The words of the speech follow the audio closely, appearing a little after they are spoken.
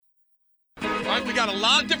right? We got a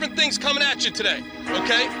lot of different things coming at you today,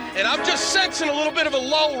 okay? And I'm just sensing a little bit of a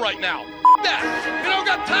lull right now. That. We don't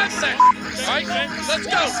got time for that. All right? Let's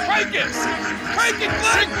go. Crank it. Crank it,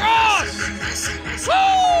 Glenn Cross.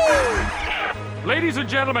 Woo! Ladies and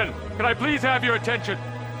gentlemen, can I please have your attention?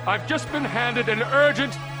 I've just been handed an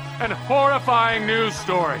urgent and horrifying news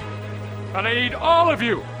story. And I need all of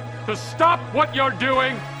you to stop what you're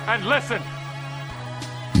doing and listen.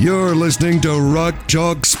 You're listening to Rock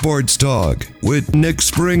Chalk Sports Talk with Nick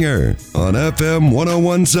Springer on FM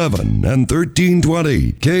 1017 and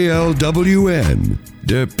 1320 KLWN.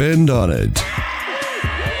 Depend on it.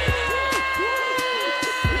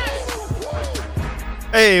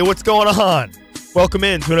 Hey, what's going on? Welcome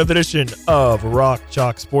in to another edition of Rock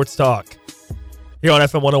Chalk Sports Talk here on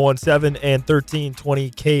FM 1017 and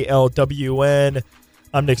 1320 KLWN.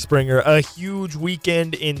 I'm Nick Springer. A huge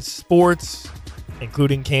weekend in sports,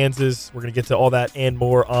 including Kansas. We're going to get to all that and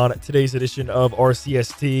more on today's edition of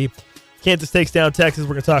RCST. Kansas takes down Texas. We're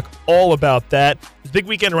going to talk all about that. There's a big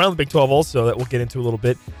weekend around the Big 12 also that we'll get into a little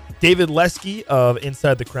bit. David Lesky of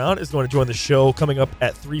Inside the Crown is going to join the show coming up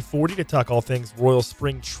at 3:40 to talk all things Royal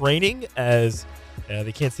Spring Training as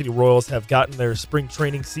the Kansas City Royals have gotten their spring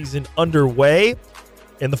training season underway.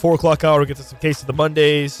 In the 4 o'clock hour, we'll get to some Case of the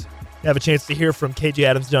Mondays. Have a chance to hear from KJ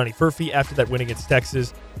Adams, Johnny Furphy after that win against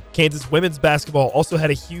Texas. Kansas women's basketball also had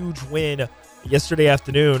a huge win yesterday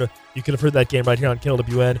afternoon. You could have heard that game right here on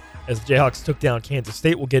KLWN as the Jayhawks took down Kansas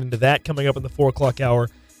State. We'll get into that coming up in the 4 o'clock hour.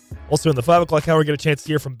 Also in the 5 o'clock hour, get a chance to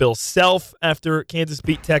hear from Bill Self after Kansas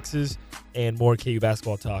beat Texas and more KU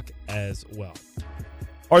basketball talk as well.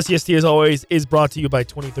 RCST, as always, is brought to you by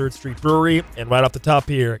 23rd Street Brewery. And right off the top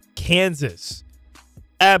here, Kansas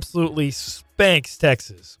absolutely spanks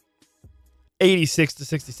Texas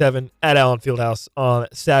 86-67 at Allen Fieldhouse on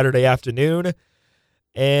Saturday afternoon.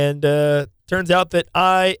 And turns out that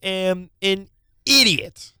I am an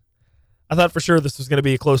idiot. I thought for sure this was going to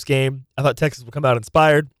be a close game. I thought Texas would come out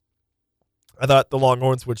inspired. I thought the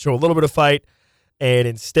Longhorns would show a little bit of fight. And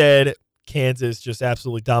instead, Kansas just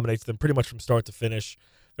absolutely dominates them pretty much from start to finish.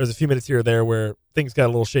 There's a few minutes here or there where things got a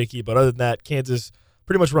little shaky. But other than that, Kansas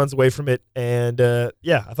pretty much runs away from it. And, I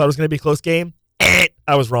thought it was going to be a close game.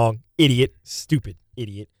 I was wrong. Idiot. Stupid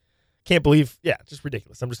idiot. Can't believe. Yeah, just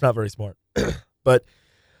ridiculous. I'm just not very smart. But,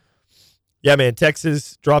 yeah, man,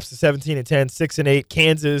 Texas drops to 17-10, 6-8.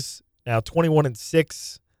 Kansas now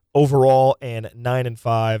 21-6 overall and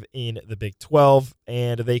 9-5 in the Big 12.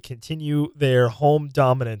 And they continue their home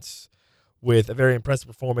dominance with a very impressive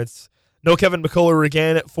performance. No Kevin McCullough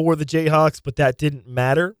again for the Jayhawks, but that didn't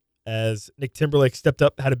matter as Nick Timberlake stepped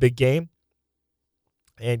up, had a big game.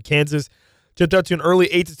 And Kansas jumped out to an early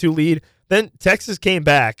 8-2 lead. Then Texas came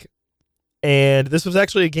back, and this was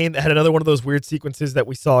actually a game that had another one of those weird sequences that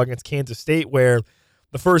we saw against Kansas State where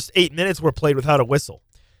the first 8 minutes were played without a whistle.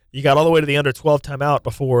 You got all the way to the under 12 timeout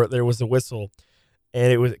before there was a whistle,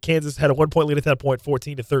 and it was Kansas had a 1-point lead at that point,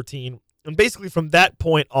 14-13. And basically from that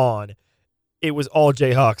point on, it was all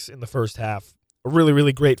Jayhawks in the first half. A really,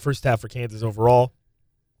 really great first half for Kansas overall.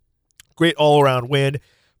 Great all-around win.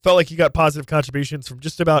 Felt like you got positive contributions from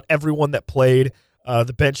just about everyone that played.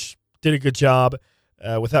 The bench did a good job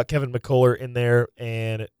without Kevin McCullough in there,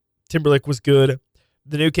 and Timberlake was good.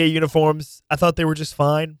 The new K uniforms, I thought they were just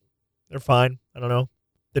fine. They're fine. I don't know.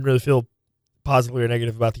 Didn't really feel positively or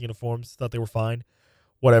negative about the uniforms. Thought they were fine.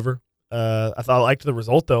 Whatever. I liked the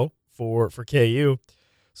result, though, for KU.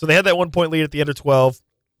 So they had that 1-point lead at the under 12,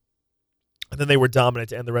 and then they were dominant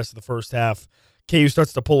to end the rest of the first half. KU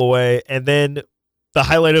starts to pull away, and then the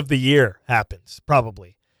highlight of the year happens,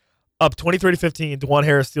 probably. Up 23-15, DeJuan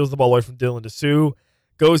Harris steals the ball away from Dylan DeSue,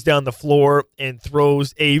 goes down the floor, and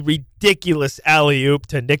throws a ridiculous alley-oop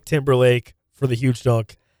to Nick Timberlake for the huge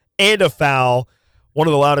dunk and a foul. One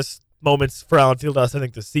of the loudest moments for Allen Fieldhouse, I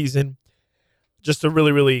think, this season. Just a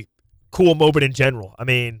really, really cool moment in general. I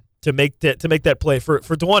mean, to make that play, for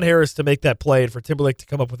DeJuan Harris to make that play and for Timberlake to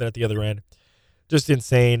come up with it at the other end, just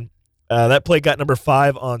insane. That play got number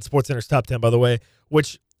 5 on SportsCenter's top 10, by the way,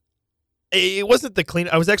 which it wasn't the clean.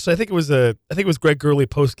 I think it was Greg Gurley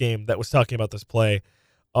post game that was talking about this play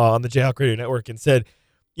on the Jayhawk Radio Network and said,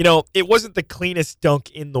 it wasn't the cleanest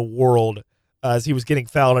dunk in the world as he was getting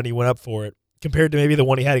fouled and he went up for it compared to maybe the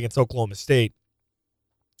one he had against Oklahoma State.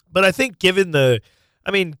 But I think given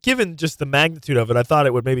just the magnitude of it, I thought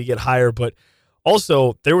it would maybe get higher, but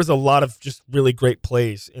also, there was a lot of just really great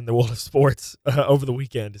plays in the world of sports over the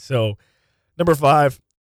weekend. So, number 5.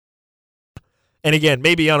 And again,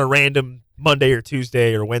 maybe on a random Monday or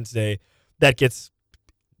Tuesday or Wednesday, that gets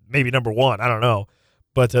maybe number 1. I don't know.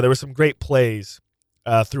 But there were some great plays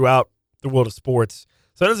throughout the world of sports.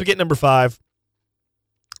 So, it ends up getting number 5.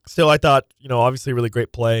 Still, I thought, obviously really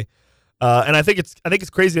great play. And I think it's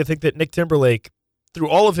crazy to think that Nick Timberlake, through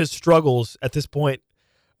all of his struggles at this point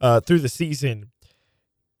through the season,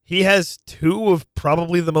 he has two of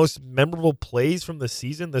probably the most memorable plays from the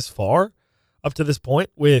season this far, up to this point,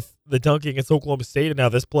 with the dunk against Oklahoma State and now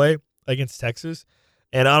this play against Texas.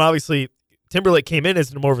 And obviously, Timberlake came in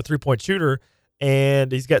as more of a three-point shooter,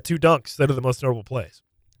 and he's got two dunks that are the most notable plays.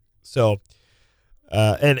 So,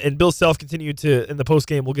 and Bill Self continued to, in the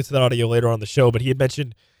postgame, we'll get to that audio later on the show, but he had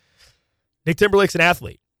mentioned Nick Timberlake's an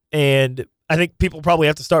athlete, and I think people probably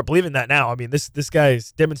have to start believing that now. I mean, this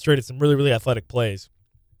guy's demonstrated some really, really athletic plays.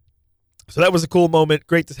 So that was a cool moment.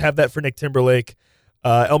 Great to have that for Nick Timberlake.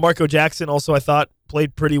 Elmarco Jackson also, I thought,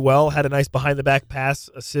 played pretty well. Had a nice behind-the-back pass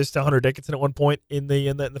assist to Hunter Dickinson at one point in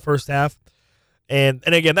the first half. And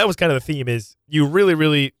again, that was kind of the theme, is you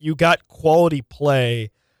really you got quality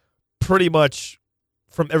play pretty much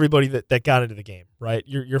from everybody that got into the game, right?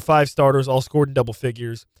 Your five starters all scored in double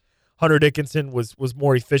figures. Hunter Dickinson was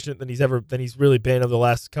more efficient than he's really been over the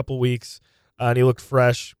last couple weeks, and he looked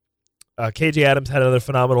fresh. KJ Adams had another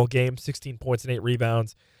phenomenal game, 16 points and 8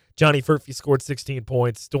 rebounds. Johnny Furphy scored 16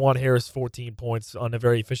 points. DeJuan Harris, 14 points on a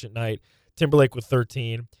very efficient night. Timberlake with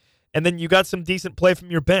 13. And then you got some decent play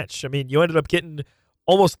from your bench. I mean, you ended up getting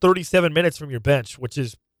almost 37 minutes from your bench, which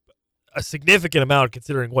is a significant amount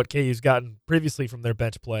considering what KU's gotten previously from their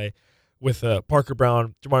bench play with Parker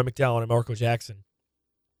Brown, Jamar McDowell, and Marco Jackson.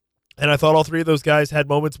 And I thought all three of those guys had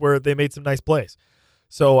moments where they made some nice plays.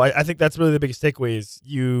 So I think that's really the biggest takeaway, is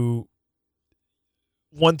you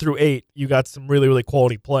 1 through 8, you got some really, really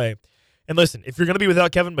quality play. And listen, if you're going to be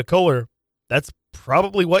without Kevin McCullough, that's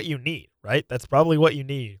probably what you need, right? That's probably what you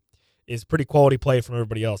need, is pretty quality play from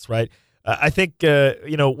everybody else, right? I think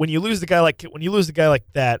when you lose a guy like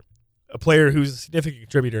that, a player who's a significant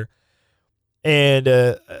contributor, and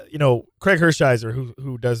Craig Hershiser,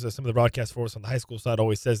 who does some of the broadcast for us on the high school side,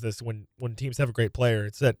 always says this when teams have a great player.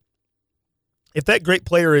 It's that if that great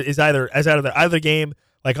player is either out of the game,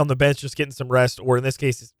 like on the bench just getting some rest, or in this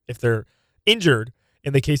case, if they're injured,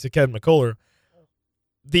 in the case of Kevin McCullough,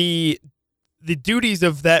 the duties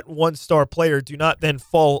of that one-star player do not then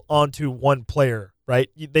fall onto one player,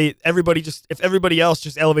 right? If everybody else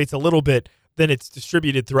just elevates a little bit, then it's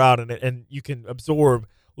distributed throughout, and you can absorb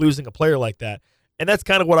losing a player like that. And that's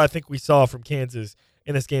kind of what I think we saw from Kansas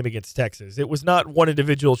in this game against Texas. It was not one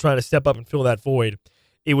individual trying to step up and fill that void.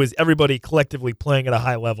 It was everybody collectively playing at a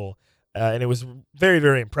high level, and it was very,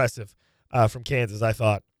 very impressive from Kansas, I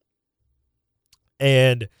thought.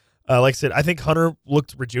 And like I said, I think Hunter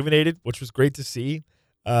looked rejuvenated, which was great to see.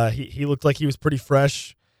 He looked like he was pretty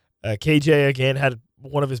fresh. KJ, again, had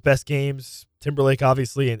one of his best games. Timberlake,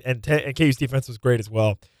 obviously, and KU's defense was great as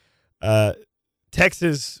well.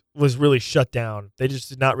 Texas was really shut down. They just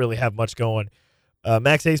did not really have much going.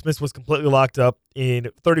 Max Asmus was completely locked up.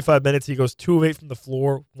 In 35 minutes, he goes 2 of 8 from the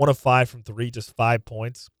floor, 1 of 5 from 3, just 5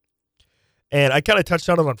 points. And I kind of touched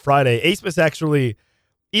on it on Friday. Asmus actually,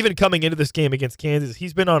 even coming into this game against Kansas,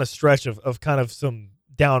 he's been on a stretch of kind of some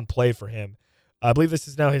down play for him. I believe this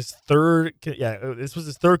is now his this was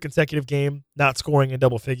his third consecutive game not scoring in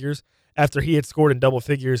double figures, after he had scored in double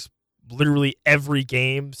figures literally every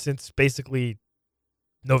game since basically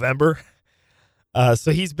November.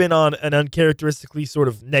 So he's been on an uncharacteristically sort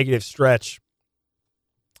of negative stretch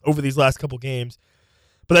over these last couple games.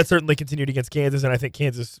 But that certainly continued against Kansas, and I think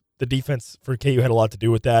Kansas, the defense for KU, had a lot to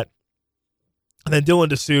do with that. And then Dylan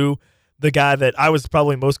DeSue, the guy that I was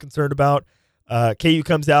probably most concerned about. KU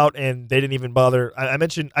comes out, and they didn't even bother. I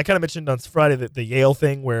kind of mentioned on Friday that the Yale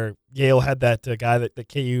thing, where Yale had that guy that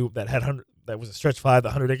KU that was a stretch 5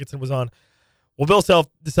 that Hunter Dickinson was on. Well, Bill Self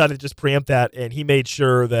decided to just preempt that, and he made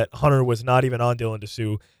sure that Hunter was not even on Dylan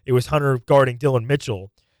DeSue. It was Hunter guarding Dylan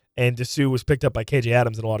Mitchell, and DeSue was picked up by KJ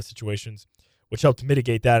Adams in a lot of situations, which helped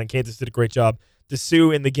mitigate that, and Kansas did a great job.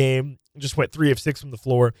 DeSue in the game just went 3 of 6 from the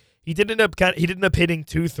floor. He did end up hitting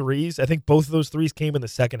 2 threes. I think both of those threes came in the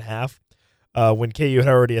second half, when KU had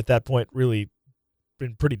already at that point really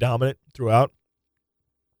been pretty dominant throughout.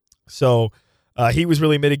 So he was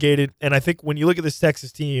really mitigated, and I think when you look at this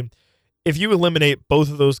Texas team, if you eliminate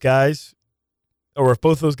both of those guys, or if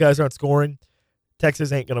both of those guys aren't scoring,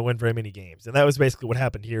 Texas ain't going to win very many games. And that was basically what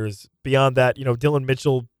happened here. Is beyond that, Dylan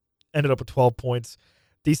Mitchell ended up with 12 points.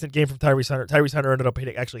 Decent game from Tyrese Hunter. Tyrese Hunter ended up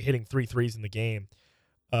hitting 3 threes in the game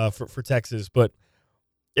for Texas. But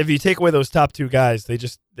if you take away those top 2 guys, they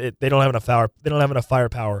don't have enough power. They don't have enough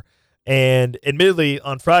firepower. And admittedly,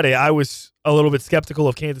 on Friday, I was a little bit skeptical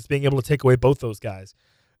of Kansas being able to take away both those guys.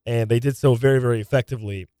 And they did so very, very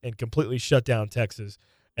effectively and completely shut down Texas.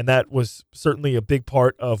 And that was certainly a big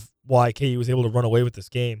part of why KU was able to run away with this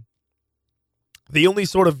game. The only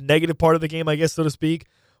sort of negative part of the game, I guess, so to speak,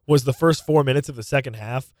 was the first 4 minutes of the second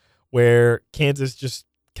half where Kansas just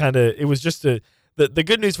kind of, it was just the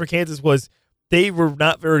good news for Kansas was they were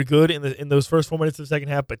not very good in those first 4 minutes of the second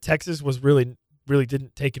half, but Texas was really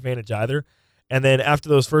didn't take advantage either. And then after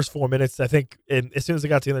those first 4 minutes, I think as soon as they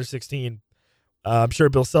got to the under 16, I'm sure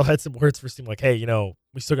Bill Self had some words for his team like, hey,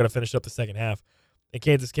 we still got to finish up the second half. And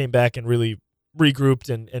Kansas came back and really regrouped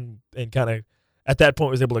and kind of at that point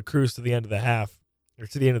was able to cruise to the end of the half or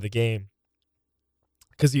to the end of the game.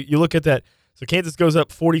 Because you look at that, so Kansas goes up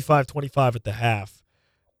 45-25 at the half,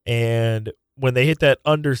 and when they hit that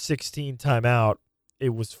under 16 timeout, it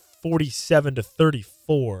was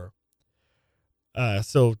 47-34.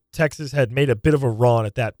 So Texas had made a bit of a run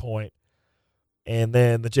at that point, and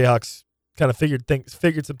then the Jayhawks kind of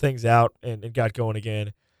figured some things out and got going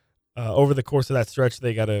again. Over the course of that stretch,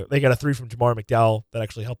 they got a three from Jamar McDowell that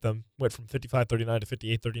actually helped them. Went from 55-39 to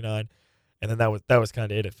 58-39, and then that was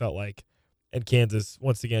kind of it. It felt like, and Kansas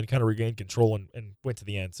once again kind of regained control and went to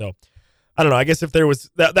the end. So I don't know. I guess if there was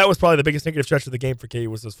that was probably the biggest negative stretch of the game for KU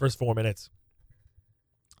was those first 4 minutes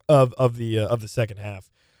of the second half.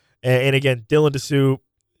 And again, Dylan DeSue,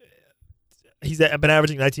 he's been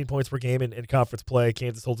averaging 19 points per game in conference play.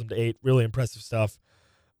 Kansas holds him to 8. Really impressive stuff.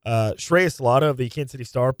 Shreyas Salata of the Kansas City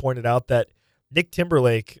Star pointed out that Nick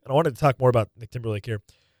Timberlake, and I wanted to talk more about Nick Timberlake here,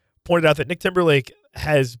 pointed out that Nick Timberlake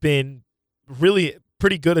has been really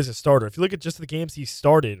pretty good as a starter. If you look at just the games he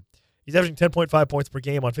started, he's averaging 10.5 points per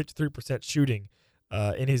game on 53% shooting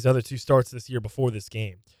in his other two starts this year before this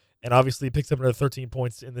game. And obviously he picks up another 13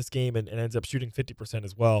 points in this game and ends up shooting 50%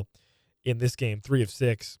 as well in this game, 3 of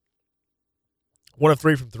 6. 1 of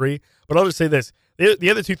 3 from 3. But I'll just say this. The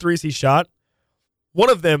other 2 threes he shot, one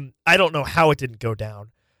of them, I don't know how it didn't go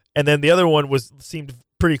down. And then the other one seemed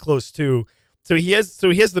pretty close too. So he has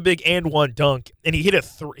the big and one dunk, and he hit a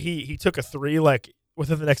three. He took a 3 like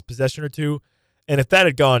within the next possession or two. And if that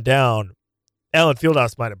had gone down, Allen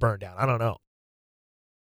Fieldhouse might have burned down. I don't know.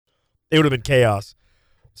 It would have been chaos.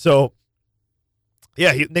 So,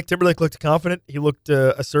 yeah, Nick Timberlake looked confident. He looked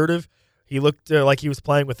assertive. He looked like he was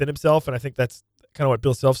playing within himself, and I think that's kind of what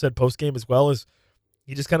Bill Self said post-game as well, is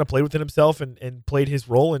he just kind of played within himself and played his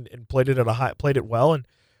role and played it played it well and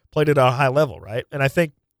played it at a high level, right? And I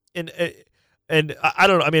think, and I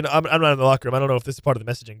don't know, I mean, I'm not in the locker room. I don't know if this is part of the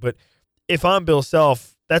messaging, but if I'm Bill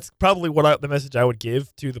Self, that's probably the message I would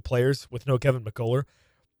give to the players with no Kevin McCullough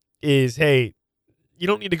is, hey, you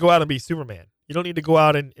don't need to go out and be Superman. You don't need to go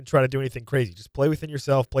out and try to do anything crazy. Just play within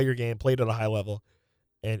yourself, play your game, play it at a high level,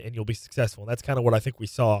 and you'll be successful. And that's kind of what I think we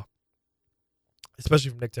saw,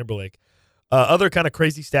 especially from Nick Timberlake. Other kind of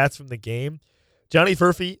crazy stats from the game. Johnny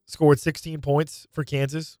Furphy scored 16 points for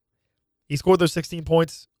Kansas. He scored those 16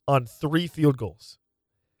 points on 3 field goals.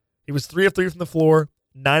 He was 3 of 3 from the floor,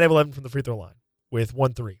 9 of 11 from the free throw line with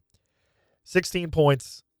 1 3. 16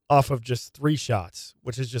 points off of just 3 shots,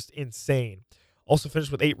 which is just insane. Also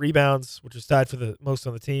finished with 8 rebounds, which is tied for the most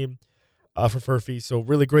on the team for Furphy. So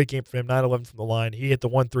really great game for him, 9-11 from the line. He hit the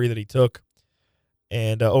 1-3 that he took,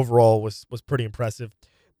 and overall was pretty impressive.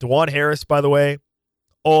 DeJuan Harris, by the way,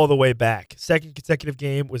 all the way back. Second consecutive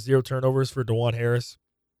game with 0 turnovers for DeJuan Harris.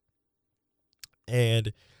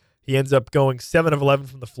 And he ends up going 7 of 11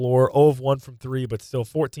 from the floor, 0 of 1 from 3, but still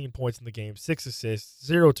 14 points in the game, 6 assists,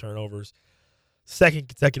 0 turnovers. Second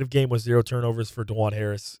consecutive game with 0 turnovers for DeJuan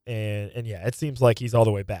Harris, and yeah, it seems like he's all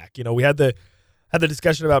the way back. We had the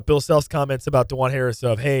discussion about Bill Self's comments about DeJuan Harris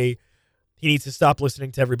of, hey, he needs to stop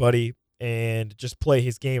listening to everybody and just play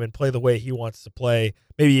his game and play the way he wants to play.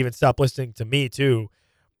 Maybe even stop listening to me too.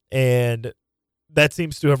 And that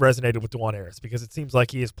seems to have resonated with DeJuan Harris because it seems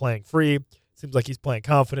like he is playing free. It seems like he's playing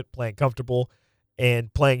confident, playing comfortable,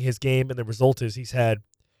 and playing his game. And the result is he's had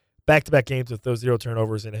back-to-back games with those 0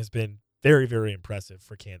 turnovers and has been very, very impressive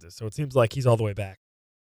for Kansas. So it seems like he's all the way back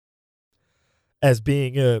as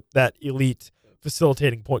being that elite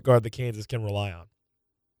facilitating point guard that Kansas can rely on.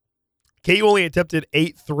 KU only attempted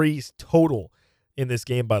 8 threes total in this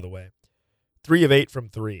game, by the way. 3 of 8 from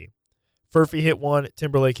 3. Furphy hit 1,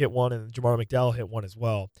 Timberlake hit 1, and Jamar McDowell hit 1 as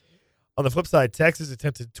well. On the flip side, Texas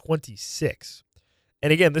attempted 26.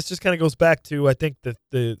 And again, this just kind of goes back to, I think,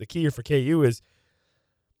 the key here for KU is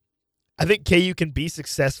I think KU can be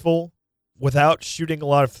successful without shooting a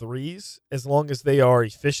lot of threes as long as they are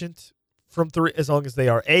efficient from 3, as long as they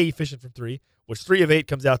are A, efficient from 3, which 3 of 8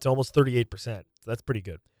 comes out to almost 38%. So that's pretty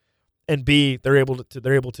good. And B, they're able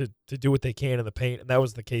to do what they can in the paint, and that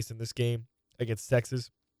was the case in this game against Texas.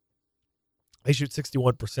 They shoot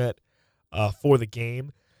 61% for the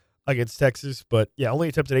game against Texas, but yeah, only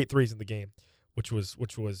attempted 8 threes in the game, which was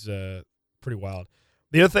pretty wild.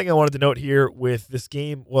 The other thing I wanted to note here with this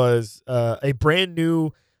game was a brand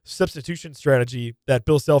new substitution strategy that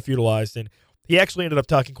Bill Self utilized, and he actually ended up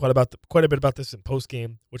talking quite a bit about this in post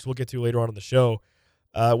game, which we'll get to later on in the show.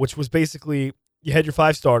 Which was basically you had your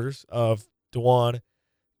 5 starters of DeJuan,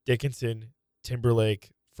 Dickinson, Timberlake,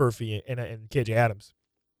 Furphy, and KJ Adams,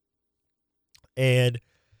 and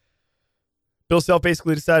Bill Self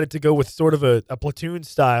basically decided to go with sort of a platoon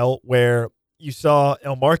style where you saw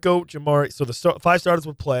Elmarko, Jamari. So the 5 starters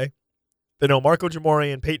would play. Then Elmarko,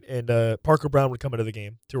 Jamari, and Parker Brown would come into the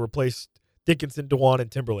game to replace Dickinson, DeJuan,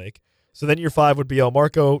 and Timberlake. So then your 5 would be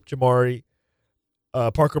Elmarko, Jamari,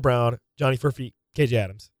 Parker Brown, Johnny Furphy, KJ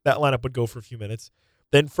Adams. That lineup would go for a few minutes.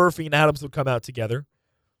 Then Furphy and Adams would come out together,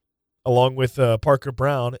 along with Parker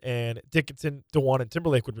Brown, and Dickinson, DeJuan, and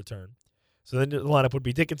Timberlake would return. So then the lineup would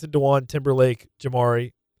be Dickinson, DeJuan, Timberlake,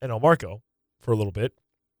 Jamari, and Elmarko for a little bit.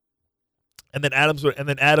 And then Adams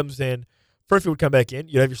and Furphy would come back in.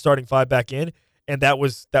 You'd have your starting 5 back in, and that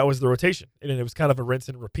was the rotation. And it was kind of a rinse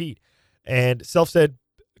and repeat. And Self said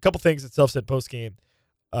a couple things that Self said post game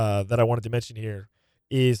that I wanted to mention here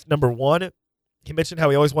is number 1, he mentioned how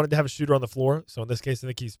he always wanted to have a shooter on the floor. So in this case, I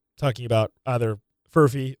think he's talking about either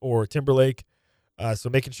Furphy or Timberlake. So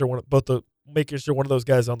making sure one of those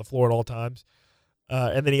guys is on the floor at all times.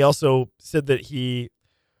 And then he also said that he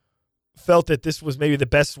felt that this was maybe the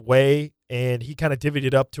best way, and he kind of divvied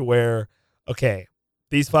it up to where, okay,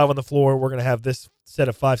 these 5 on the floor, we're going to have this set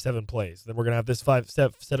of 5-7 plays. Then we're going to have this set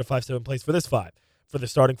of 5-7 plays for this 5. For the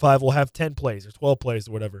starting 5, we'll have 10 plays or 12 plays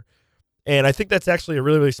or whatever. And I think that's actually a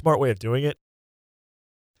really, really smart way of doing it.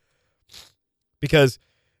 Because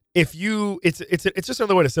it's just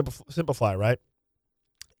another way to simplify, right?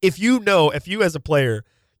 If you as a player,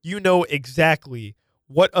 you know exactly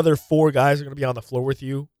what other 4 guys are going to be on the floor with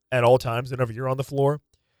you at all times whenever you're on the floor.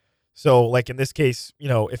 So, like in this case,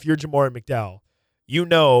 if you're Jamari McDowell,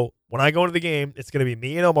 when I go into the game, it's going to be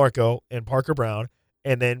me and Elmarko and Parker Brown,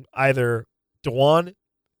 and then either DeJuan,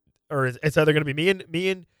 or it's either going to be me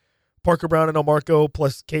and Parker Brown and Elmarko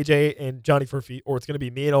plus KJ and Johnny Furphy, or it's going to be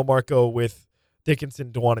me and Elmarko with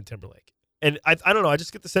Dickinson, DeJuan, and Timberlake. And I don't know. I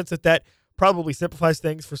just get the sense that probably simplifies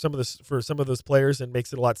things for some of those players and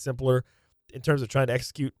makes it a lot simpler in terms of trying to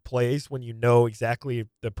execute plays when you know exactly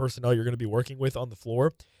the personnel you're going to be working with on the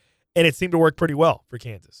floor. And it seemed to work pretty well for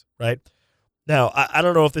Kansas, right? Now, I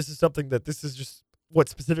don't know if this is something that this is just what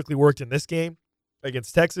specifically worked in this game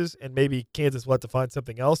against Texas, and maybe Kansas will have to find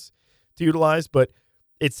something else to utilize, but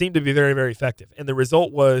it seemed to be very, very effective. And the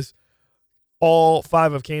result was all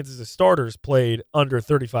 5 of Kansas' starters played under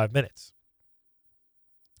 35 minutes.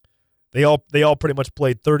 They all pretty much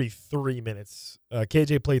played 33 minutes.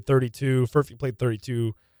 KJ played 32, Furphy played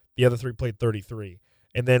 32, the other 3 played 33.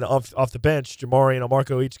 And then off the bench, Jamari and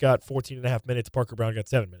Elmarko each got 14 and a half minutes. Parker Brown got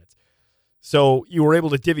 7 minutes. So you were able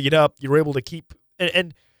to divvy it up. You were able to keep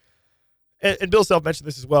and Bill Self mentioned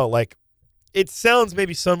this as well. Like, it sounds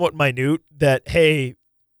maybe somewhat minute that, hey,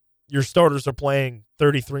 your starters are playing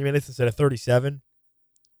 33 minutes instead of 37.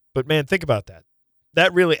 But man, think about that.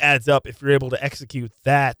 That really adds up if you're able to execute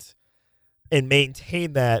that and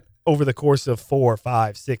maintain that over the course of 4,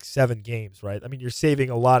 5, 6, 7 games, right? I mean, you're saving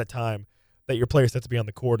a lot of time that your players have to be on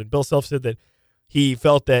the court. And Bill Self said that he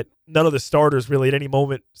felt that none of the starters really at any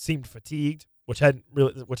moment seemed fatigued, which hasn't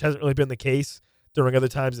really been the case during other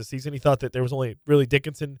times this season. He thought that there was only really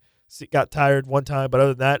Dickinson got tired one time, but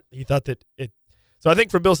other than that, he thought that it. So I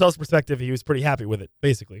think from Bill Self's perspective, he was pretty happy with it,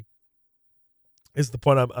 basically, is the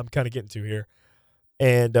point I'm kind of getting to here.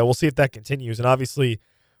 And we'll see if that continues. And obviously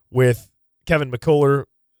with Kevin McCullough,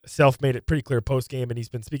 Self made it pretty clear post-game, and he's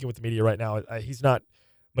been speaking with the media right now.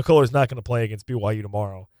 McCullough's not going to play against BYU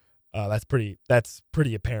tomorrow. That's pretty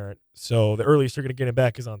apparent. So the earliest you're going to get him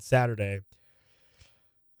back is on Saturday.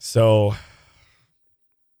 So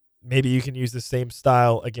maybe you can use the same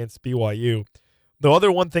style against BYU. The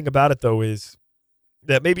other one thing about it, though, is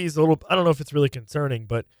that maybe is a little, I don't know if it's really concerning,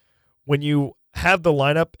 but when you have the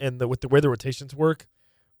lineup and with the way the rotations work,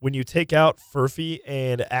 when you take out Furphy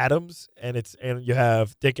and Adams and you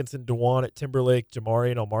have Dickinson, DeJuan at Timberlake, Jamari,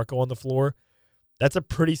 and Elmarko on the floor, that's a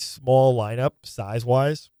pretty small lineup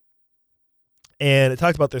size-wise. And it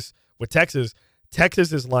talked about this with Texas.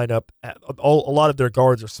 Texas's lineup, a lot of their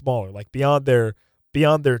guards are smaller. Like beyond their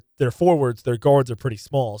forwards, their guards are pretty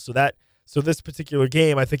small. So this particular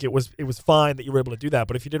game, I think it was fine that you were able to do that.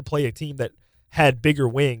 But if you did play a team that had bigger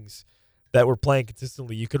wings that were playing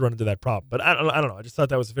consistently, you could run into that problem. But I don't know. I just thought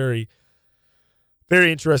that was very,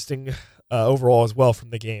 very interesting overall as well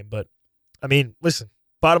from the game. But I mean, listen,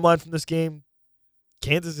 bottom line from this game,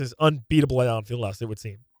 Kansas is unbeatable at Allen Fieldhouse, it would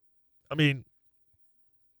seem. I mean,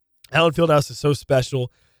 Allen Fieldhouse is so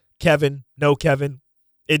special. No Kevin,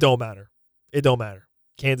 it don't matter. It don't matter.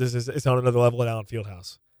 Kansas is on another level at Allen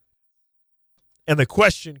Fieldhouse. And the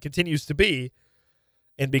question continues to be,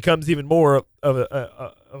 and becomes even more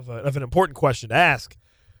of an important question to ask,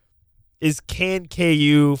 is can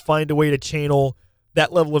KU find a way to channel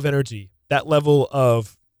that level of energy, that level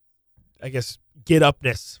of, I guess,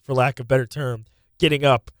 get-upness, for lack of a better term, getting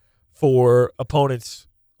up for opponents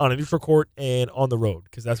on a neutral court and on the road?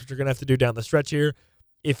 Because that's what you're going to have to do down the stretch here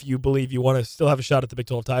if you believe you want to still have a shot at the Big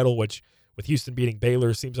 12 title, which with Houston beating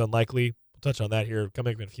Baylor seems unlikely. We'll touch on that here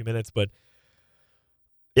coming up in a few minutes. But,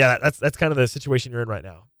 yeah, that's kind of the situation you're in right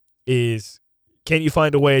now, is can you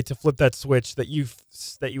find a way to flip that switch that you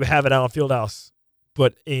have at Allen Fieldhouse,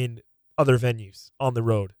 but in other venues, on the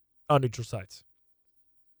road, on neutral sites?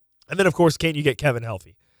 And then, of course, can you get Kevin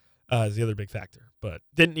healthy is the other big factor. But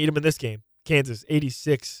didn't need him in this game. Kansas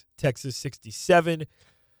 86, Texas 67.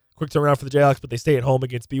 Quick turnaround for the Jayhawks, but they stay at home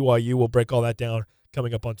against BYU. We'll break all that down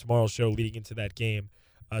coming up on tomorrow's show leading into that game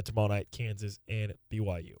tomorrow night, Kansas and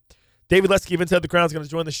BYU. David Lesky of Inside the Crown is going to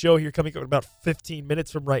join the show here coming up in about 15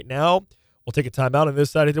 minutes from right now. We'll take a timeout on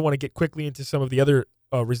this side. I did want to get quickly into some of the other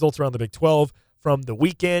results around the Big 12 from the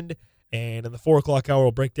weekend. And in the 4 o'clock hour,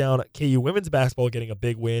 we'll break down KU women's basketball getting a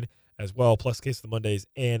big win as well, plus Case of the Mondays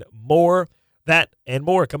and more. That and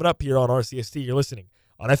more coming up here on RCST. You're listening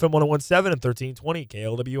on FM 1017 and 1320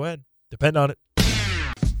 KLWN. Depend on it.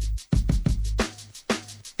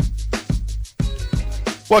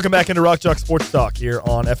 Welcome back into Rock Chalk Sports Talk here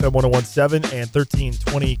on FM 1017 and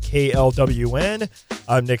 1320 KLWN.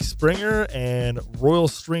 I'm Nick Springer, and Royal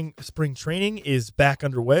Spring Training is back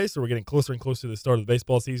underway, so we're getting closer and closer to the start of the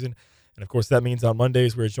baseball season. And, of course, that means on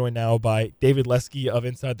Mondays we're joined now by David Lesky of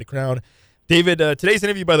Inside the Crown. David, today's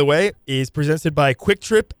interview, by the way, is presented by Quick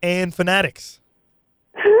Trip and Fanatics.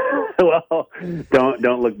 Well,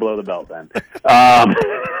 don't look below the belt then.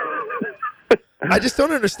 I just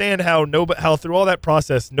don't understand how through all that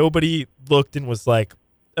process nobody looked and was like,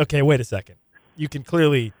 okay, wait a second. You can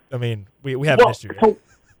clearly, I mean, we have an issue. So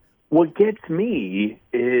what gets me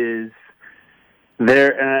is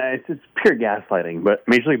it's just pure gaslighting, but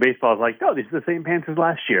Major League Baseball is like, oh, these are the same pants as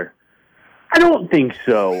last year. I don't think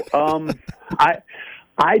so. I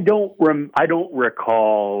don't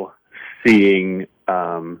recall seeing.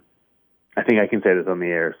 I think I can say this on the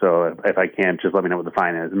air, so if I can't, just let me know what the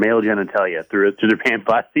fine is. Male genitalia through their pants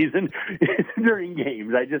last season during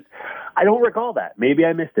games. I don't recall that. Maybe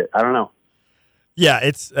I missed it. I don't know. Yeah,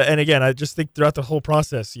 and again, I just think throughout the whole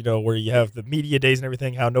process, where you have the media days and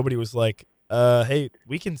everything, how nobody was like, hey,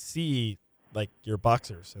 we can see like your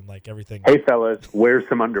boxers and like everything. Hey fellas, wear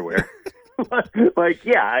some underwear. I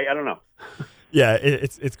don't know. Yeah,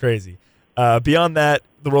 it's crazy. Beyond that,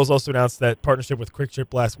 the Royals also announced that partnership with Quick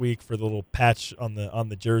Trip last week for the little patch on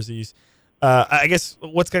the jerseys. I guess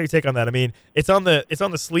what's kind of your take on that? I mean, it's on the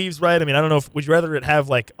sleeves, right? I mean, I don't know would you rather it have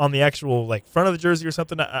like on the actual like front of the jersey or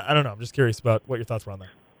something? I don't know. I'm just curious about what your thoughts were on that.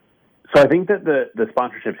 So I think that the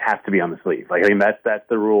sponsorships have to be on the sleeve. Like, I mean, that's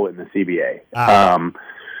the rule in the CBA.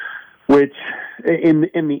 Which in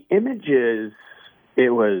the images, it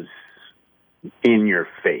was in your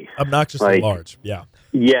face, obnoxiously large. Yeah.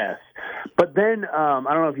 Yes. But then I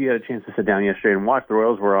don't know if you had a chance to sit down yesterday and watch. The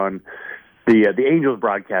Royals were on the Angels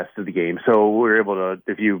broadcast of the game, so we were able to,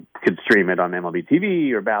 if you could stream it on MLB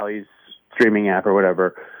TV or Bally's streaming app or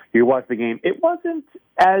whatever, you watch the game. It wasn't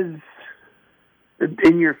as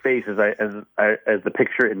in your face as the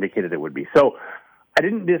picture indicated it would be. So I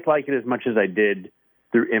didn't dislike it as much as I did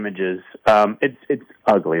through images. It's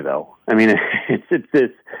ugly though. I mean, it's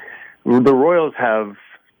this. The Royals have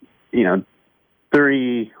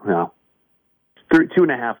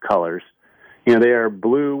 2.5 colors. They are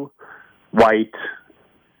blue, white,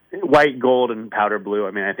 gold, and powder blue.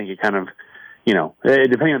 I mean, I think it kind of,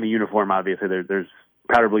 depending on the uniform, obviously there's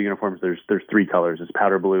powder blue uniforms. There's 3 colors. It's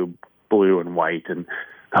powder blue, blue, and white. And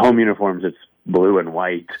the home uniforms, it's blue and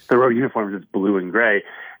white. The road uniforms, it's blue and gray.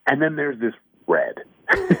 And then there's this red.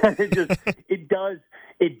 it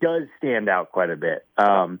does stand out quite a bit.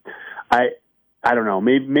 I don't know.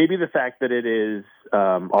 Maybe the fact that it is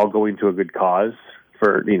all going to a good cause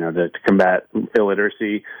for to combat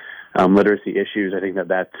illiteracy, literacy issues. I think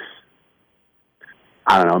that's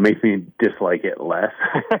I don't know. It makes me dislike it less.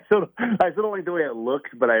 I still don't like the way it looks,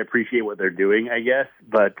 but I appreciate what they're doing, I guess.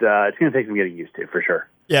 But it's going to take some getting used to for sure.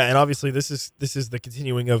 Yeah, and obviously this is the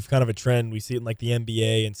continuing of kind of a trend we see in like the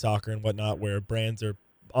NBA and soccer and whatnot, where brands are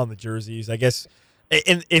on the jerseys. I guess,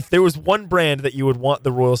 and if there was one brand that you would want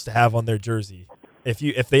the Royals to have on their jersey,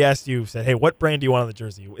 if they asked you, said, "Hey, what brand do you want on the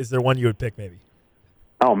jersey?" Is there one you would pick? Maybe.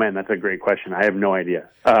 Oh man, that's a great question. I have no idea.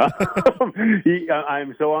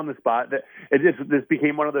 I'm so on the spot that this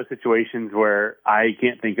became one of those situations where I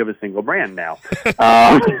can't think of a single brand now.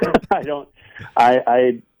 I don't.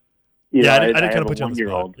 I didn't kind of have put a you on the spot.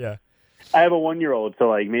 1-year-old. Yeah. I have a 1-year-old, so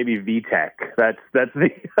like maybe VTech. That's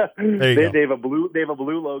the. They have a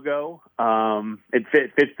blue logo. It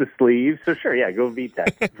fits the sleeves. So sure, yeah, go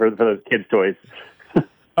VTech for those kids' toys.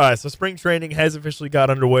 All right, so spring training has officially got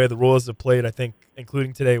underway. The Royals have played, I think,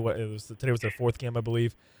 including today. Today was their 4th game, I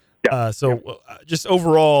believe. Yeah. Just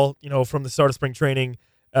overall, from the start of spring training,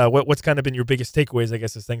 what's kind of been your biggest takeaways, I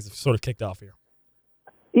guess, as things have sort of kicked off here?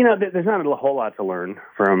 There's not a whole lot to learn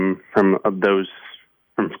from those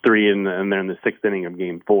from 3 and they're in the 6th inning of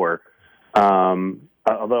Game 4.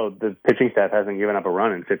 Although the pitching staff hasn't given up a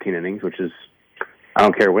run in 15 innings, which is, I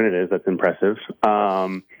don't care when it is, that's impressive.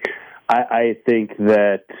 I think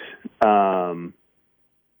that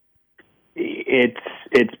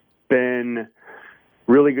it's been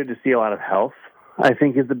really good to see a lot of health, I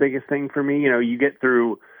think, is the biggest thing for me. You get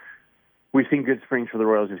through, we've seen good springs for the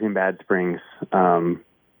Royals, we've seen bad springs. I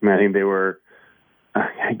think they were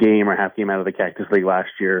a game or a half game out of the Cactus League last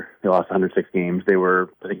year. They lost 106 games. They were,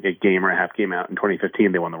 I think, a game or a half game out in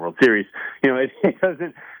 2015. They won the World Series. It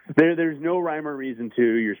doesn't, there's no rhyme or reason to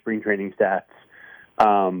your spring training stats.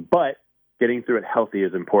 But getting through it healthy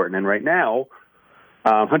is important. And right now,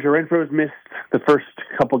 Hunter Renfroe's missed the first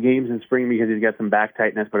couple games in spring because he's got some back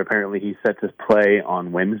tightness, but apparently he sets his play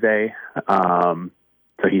on Wednesday. So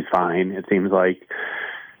he's fine, it seems like.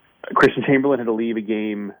 Christian Chamberlain had to leave a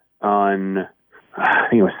game on, I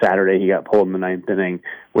think it was Saturday. He got pulled in the 9th inning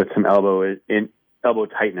with some elbow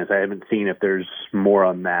tightness. I haven't seen if there's more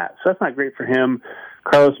on that. So that's not great for him.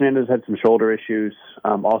 Carlos Hernandez had some shoulder issues,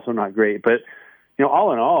 also not great. But,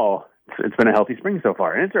 all in all, it's been a healthy spring so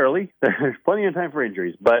far. And it's early. There's plenty of time for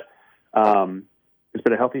injuries. But it's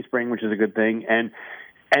been a healthy spring, which is a good thing. And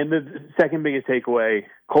the second biggest takeaway,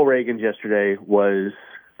 Cole Reagans yesterday was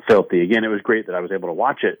filthy. Again, it was great that I was able to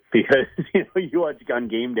watch it because, you watch on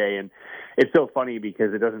game day, and it's so funny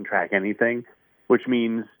because it doesn't track anything, which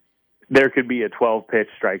means there could be a 12-pitch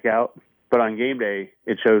strikeout. But on game day,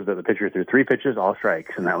 it shows that the pitcher threw 3 pitches, all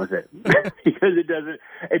strikes, and that was it. Because it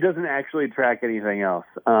doesn't actually track anything else.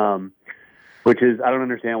 Which is, I don't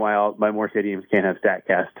understand why more stadiums can't have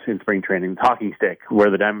StatCast in spring training. Talking Stick, where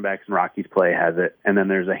the Diamondbacks and Rockies play, has it, and then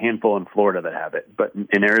there's a handful in Florida that have it. But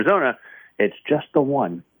in Arizona, it's just the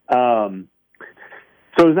one. So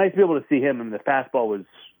it was nice to be able to see him, and the fastball was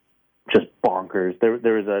just bonkers. There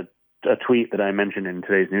was a tweet that I mentioned in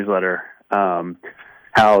today's newsletter.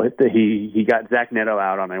 How he got Zach Neto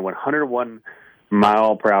out on a 101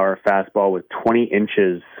 mile per hour fastball with 20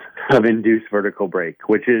 inches of induced vertical break,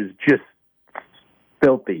 which is just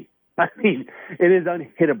filthy. I mean, it is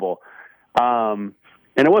unhittable. And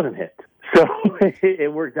it wasn't hit. So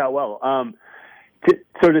it worked out well.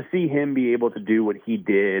 So to see him be able to do what he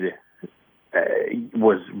did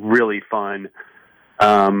was really fun.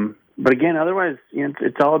 But again, otherwise,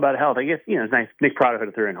 it's all about health. I guess, it's nice. Nick Prado hit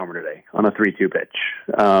a 3-run homer today on a 3-2 pitch.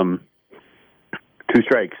 2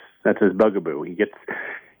 strikes. That's his bugaboo.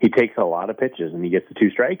 He takes a lot of pitches and he gets the 2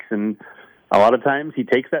 strikes, and a lot of times he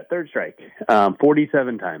takes that 3rd strike.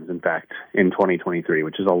 47 times, in fact, in 2023,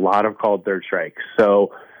 which is a lot of called 3rd strikes.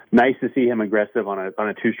 So nice to see him aggressive on a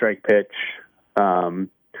 2-strike pitch.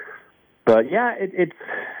 But yeah,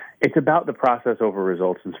 it's about the process over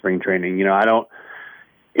results in spring training.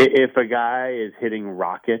 If a guy is hitting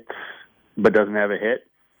rockets but doesn't have a hit,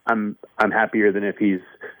 I'm happier than if he's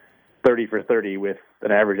 30 for 30 with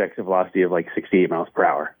an average exit velocity of like 68 miles per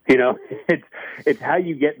hour. It's how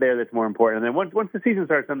you get there that's more important. And then once the season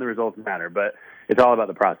starts, then the results matter. But it's all about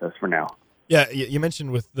the process for now. Yeah, you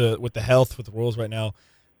mentioned with the health with the Royals right now.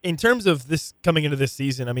 In terms of this coming into this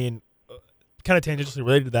season, I mean, kind of tangentially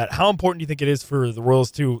related to that, how important do you think it is for the Royals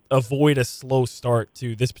to avoid a slow start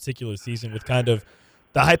to this particular season with kind of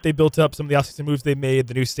the hype they built up, some of the offseason moves they made,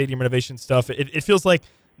 the new stadium renovation stuff? It feels like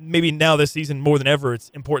maybe now this season more than ever, it's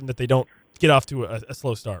important that they don't get off to a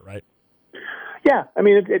slow start, right? Yeah, I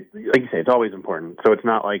mean, it like you say, it's always important. So it's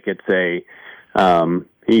not like it's a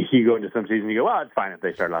you go into some season and you go, well, it's fine if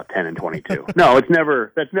they start off 10-22. No, that's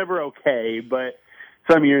never okay. But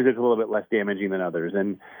some years it's a little bit less damaging than others.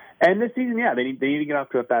 And this season, yeah, they need to get off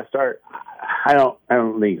to a fast start. I don't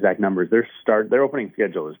know the exact numbers. Their opening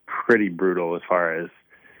schedule is pretty brutal as far as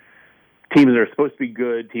teams that are supposed to be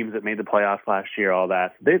good, teams that made the playoffs last year, all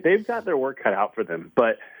that. They've got their work cut out for them.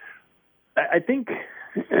 But I think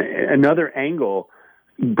another angle,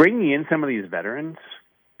 bringing in some of these veterans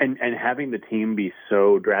and having the team be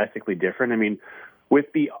so drastically different. I mean, with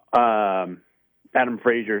the Adam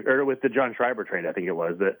Frazier, or with the John Schreiber trade, I think it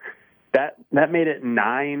was, that made it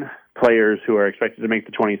 9 players who are expected to make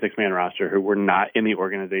the 26-man roster who were not in the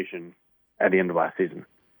organization at the end of last season.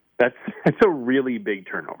 That's a really big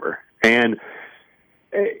turnover. And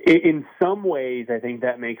in some ways, I think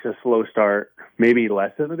that makes a slow start maybe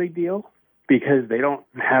less of a big deal because they don't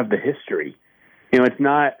have the history. It's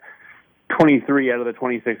not 23 out of the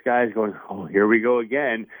 26 guys going, oh, here we go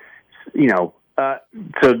again. So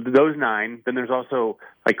those 9, then there's also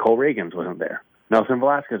like Cole Reagans wasn't there. Nelson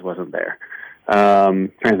Velasquez wasn't there.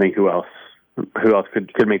 Trying to think who else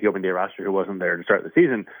could make the open day roster who wasn't there to start the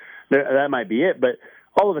season. That might be it. But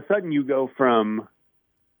all of a sudden you go from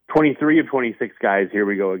 23 of 26 guys, here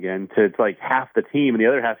we go again, to it's like half the team, and the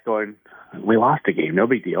other half's going, we lost a game, no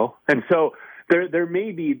big deal. And so there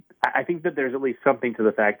may be, I think that there's at least something to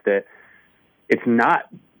the fact that it's not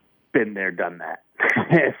been there, done that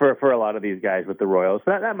for a lot of these guys with the Royals.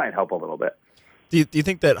 So that might help a little bit. Do you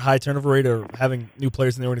think that high turnover rate or having new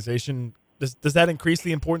players in the organization, does that increase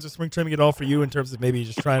the importance of spring training at all for you in terms of maybe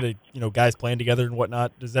just trying to, guys playing together and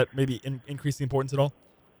whatnot? Does that maybe increase the importance at all?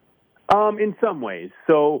 In some ways.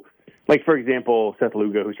 So, like, for example, Seth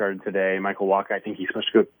Lugo, who started today, Michael Wacha, I think he's supposed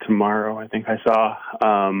to go tomorrow, I think I saw.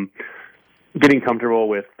 Getting comfortable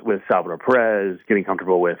with Salvador Perez, getting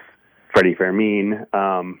comfortable with Freddie Fermin,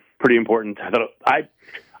 pretty important.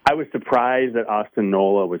 I was surprised that Austin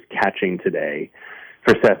Nola was catching today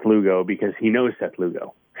for Seth Lugo because he knows Seth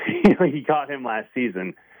Lugo. He caught him last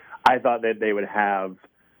season. I thought that they would have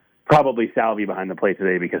probably Salvi behind the plate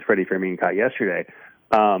today because Freddie Fermin caught yesterday,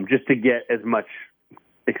 just to get as much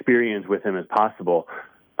experience with him as possible.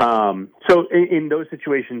 So in those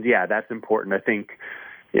situations, yeah, that's important. I think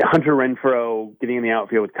Hunter Renfroe getting in the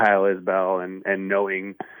outfield with Kyle Isbell and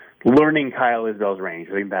learning Kyle Isbell's range.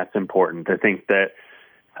 I think that's important. I think that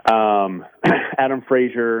Adam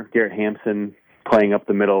Frazier, Garrett Hampson playing up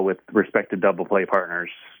the middle with respected double play partners,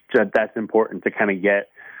 that's important to kind of get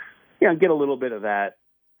a little bit of that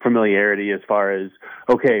familiarity as far as,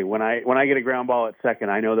 okay, when I get a ground ball at second,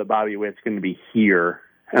 I know that Bobby Witt's going to be here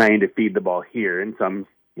and I need to feed the ball here, and some,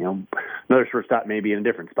 another shortstop maybe in a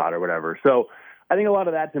different spot or whatever. So I think a lot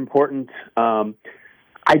of that's important.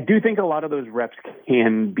 I do think a lot of those reps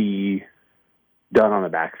can be done on the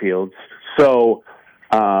backfields. So,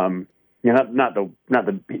 not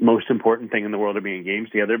the most important thing in the world of being games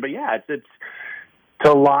together, but yeah, it's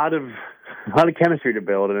a lot of chemistry to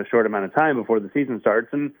build in a short amount of time before the season starts.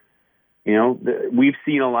 And, we've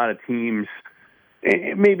seen a lot of teams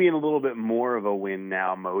maybe in a little bit more of a win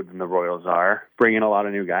now mode than the Royals are, bringing a lot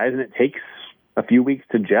of new guys, and it takes a few weeks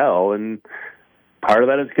to gel. And part of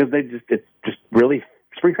that is because it's just really,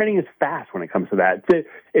 spring training is fast when it comes to that.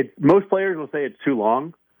 Most players will say it's too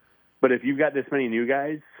long, but if you've got this many new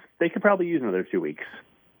guys, they could probably use another 2 weeks.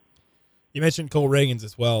 You mentioned Cole Reagans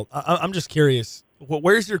as well. I'm just curious,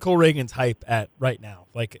 where's your Cole Reagans hype at right now?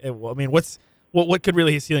 Like, I mean, what could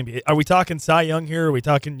really his ceiling be? Are we talking Cy Young here? Are we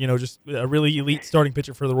talking, just a really elite starting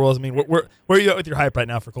pitcher for the Royals? I mean, where are you at with your hype right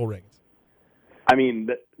now for Cole Reagans? I mean,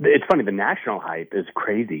 it's funny. The national hype is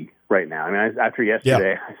crazy right now. I mean, after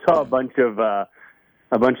yesterday, I saw a bunch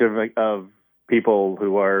of people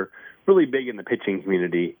who are really big in the pitching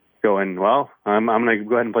community going, well, I'm going to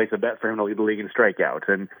go ahead and place a bet for him to lead the league in strikeouts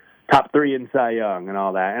and top 3 in Cy Young and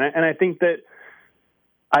all that. And I think that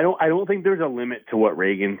I don't think there's a limit to what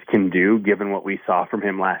Reagans can do given what we saw from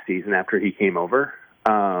him last season after he came over.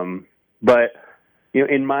 But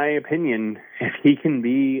in my opinion, if he can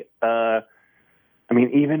be,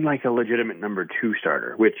 even like a legitimate number 2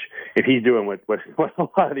 starter, which if he's doing what a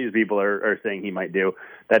lot of these people are saying he might do,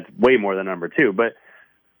 that's way more than number 2. But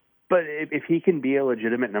if he can be a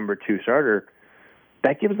legitimate number 2 starter,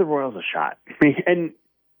 that gives the Royals a shot. And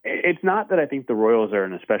it's not that I think the Royals are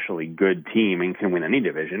an especially good team and can win any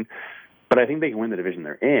division, but I think they can win the division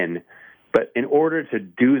they're in. But in order to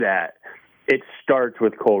do that, it starts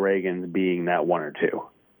with Cole Reagans being that 1 or 2.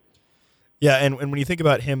 Yeah, and when you think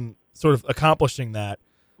about him sort of accomplishing that,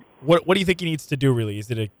 what do you think he needs to do really? Is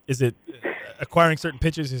it acquiring certain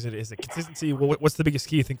pitches? Is it consistency? What's the biggest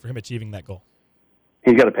key you think for him achieving that goal?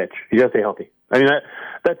 He's got to pitch. He's got to stay healthy. I mean,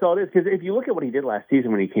 that's all it is. Because if you look at what he did last season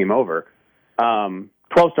when he came over,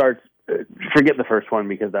 12 starts, forget the first one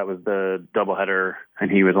because that was the doubleheader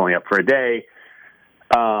and he was only up for a day.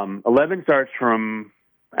 11 starts from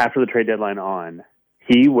after the trade deadline on,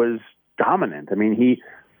 he was dominant. I mean,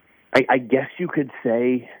 I guess you could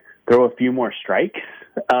say throw a few more strikes,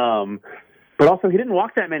 but also he didn't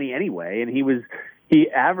walk that many anyway, and he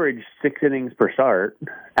averaged 6 innings per start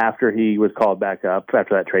after he was called back up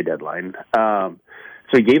after that trade deadline. So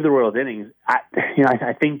he gave the Royals innings.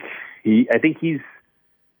 I think he's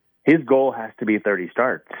his goal has to be 30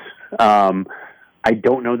 starts. I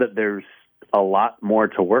don't know that there's a lot more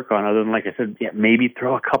to work on other than, like I said, maybe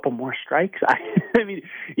throw a couple more strikes. I mean,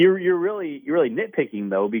 you're really nitpicking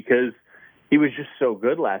though, because he was just so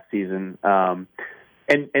good last season. And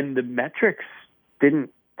the metrics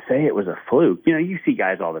didn't say it was a fluke. You know, you see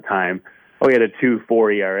guys all the time. Oh, he had a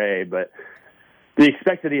 2.4 ERA, but the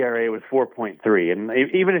expected ERA was 4.3. And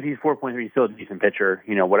even if he's 4.3, he's still a decent pitcher,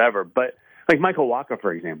 you know, whatever. But like Michael Wacha,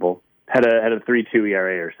 for example, had a 3.2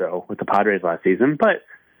 ERA or so with the Padres last season. But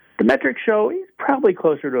the metrics show he's probably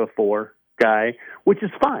closer to a 4 guy, which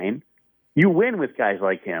is fine. You win with guys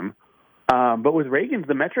like him. But with Ragans,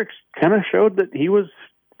 the metrics kind of showed that he was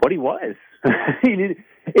what he was.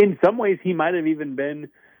 In some ways, he might have even been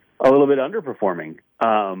a little bit underperforming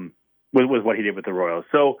with what he did with the Royals.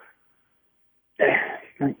 So,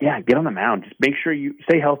 yeah, get on the mound. Just make sure you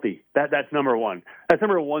stay healthy. That's number one. That's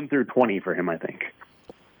number 1 through 20 for him, I think.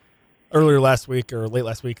 Earlier last week or late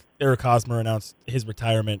last week, Eric Hosmer announced his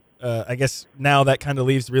retirement. I guess now that kind of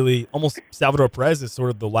leaves really almost Salvador Perez as sort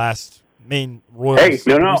of the last main Royals. Hey,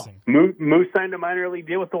 no. Moose signed a minor league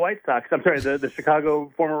deal with the White Sox. I'm sorry, the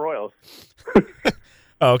Chicago former Royals.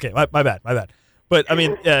 Oh, okay. My bad. But, I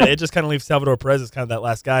mean, it just kind of leaves Salvador Perez as kind of that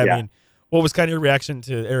last guy. Yeah. I mean, what was kind of your reaction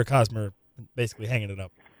to Eric Hosmer basically hanging it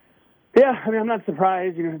up? Yeah, I mean, I'm not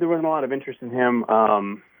surprised. You know, there wasn't a lot of interest in him.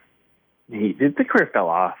 The career fell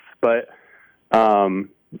off, but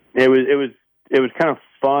it was kind of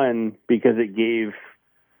fun because it gave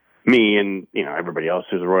me and, you know, everybody else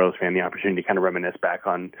who's a Royals fan the opportunity to kind of reminisce back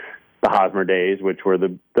on the Hosmer days, which were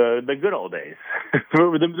the good old days,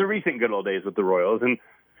 the recent good old days with the Royals, and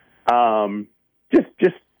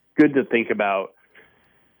just good to think about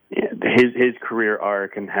his career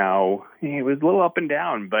arc and how he was a little up and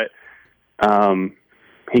down, but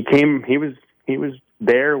he was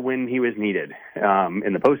there when he was needed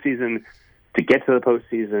in the postseason to get to the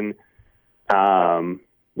postseason.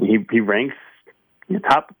 He ranks in the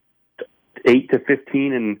top 8 to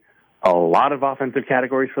 15 in a lot of offensive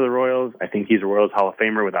categories for the Royals. I think he's a Royals Hall of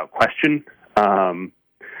Famer without question. I'm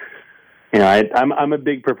a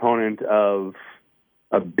big proponent of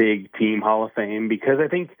a big team Hall of Fame because I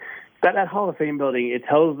think that Hall of Fame building, it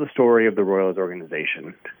tells the story of the Royals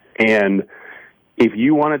organization. And if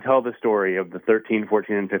you want to tell the story of the 13,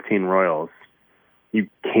 14, and 15 Royals, you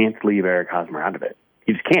can't leave Eric Hosmer out of it.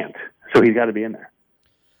 You just can't. So he's got to be in there.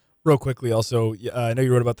 Real quickly, also, I know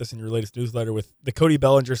you wrote about this in your latest newsletter with the Cody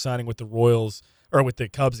Bellinger signing with the Royals, or with the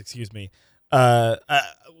Cubs, excuse me.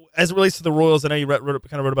 As it relates to the Royals, I know you wrote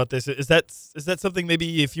about this. Is that something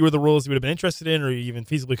maybe if you were the Royals you would have been interested in, or you even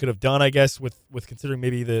feasibly could have done, I guess, with considering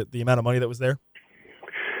maybe the amount of money that was there?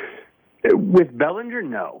 With Bellinger,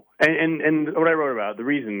 no. And what I wrote about, the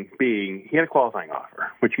reason being, he had a qualifying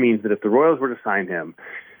offer, which means that if the Royals were to sign him,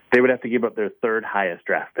 they would have to give up their third highest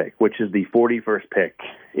draft pick, which is the 41st pick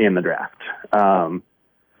in the draft.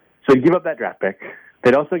 So you give up that draft pick.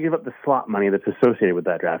 They'd also give up the slot money that's associated with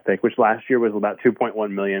that draft pick, which last year was about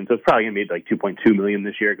 $2.1 million. So it's probably going to be like $2.2 million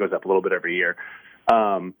this year. It goes up a little bit every year.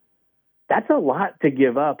 That's a lot to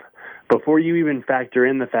give up before you even factor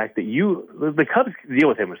in the fact that the Cubs deal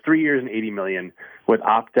with him was 3 years and $80 million with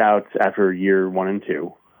opt-outs after year 1 and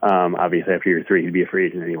 2. Obviously, after year 3, he'd be a free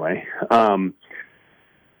agent anyway.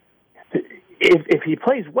 If he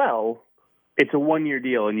plays well, it's a 1-year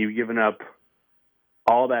deal, and you've given up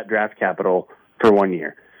all that draft capital for 1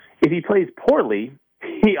 year. If he plays poorly,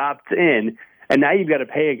 he opts in, and now you've got to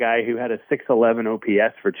pay a guy who had a 611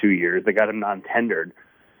 OPS for 2 years that got him non-tendered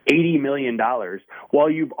 $80 million, while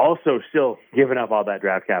you've also still given up all that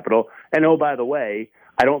draft capital. And oh, by the way,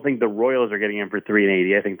 I don't think the Royals are getting him for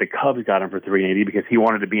 $380. I think the Cubs got him for $380 because he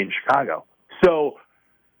wanted to be in Chicago. So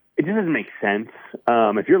it just doesn't make sense.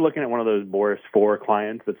 If you're looking at one of those Boris 4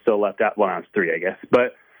 clients that's still left out, well, now it's 3, I guess.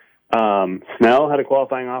 But Snell had a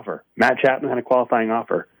qualifying offer. Matt Chapman had a qualifying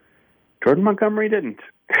offer. Jordan Montgomery didn't.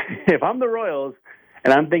 If I'm the Royals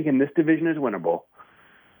and I'm thinking this division is winnable,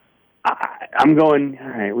 I'm going, all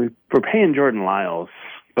right, we're paying Jordan Lyles,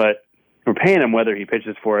 but we're paying him whether he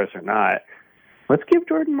pitches for us or not. Let's give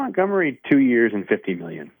Jordan Montgomery 2 years and $50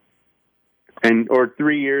 million, or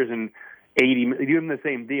 3 years and $80 million. Give him the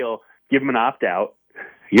same deal. Give him an opt-out.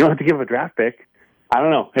 You don't have to give him a draft pick. I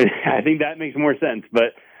don't know. I think that makes more sense,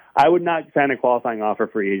 but I would not sign a qualifying offer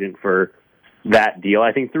free agent for that deal.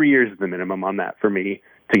 I think 3 years is the minimum on that for me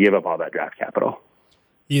to give up all that draft capital.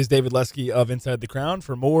 He is David Lesky of Inside the Crown.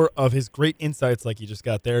 For more of his great insights like you just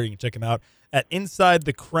got there, you can check him out at Inside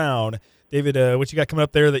the Crown. David, what you got coming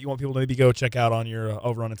up there that you want people to maybe go check out on your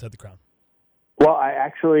over on Inside the Crown? Well, I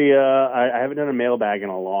actually I haven't done a mailbag in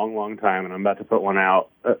a long, long time, and I'm about to put one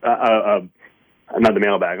out, a not the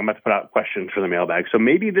mailbag. I'm about to put out questions for the mailbag. So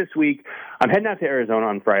maybe this week, I'm heading out to Arizona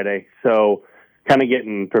on Friday, so kind of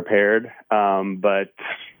getting prepared. But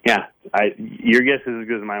yeah, your guess is as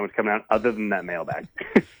good as mine what's coming out other than that mailbag.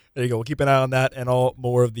 There you go. We'll keep an eye on that and all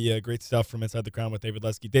more of the great stuff from Inside the Crown with David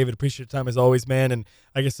Lesky. David, appreciate your time as always, man. And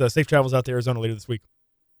I guess safe travels out to Arizona later this week.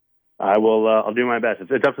 I will. I'll do my best.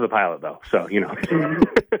 It's up to the pilot, though. So,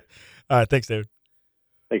 All right. Thanks, David.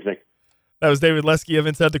 Thanks, Nick. That was David Lesky of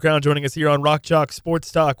Inside the Crown joining us here on Rock Chalk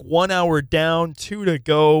Sports Talk. 1 hour down, 2 to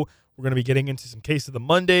go. We're going to be getting into some Case of the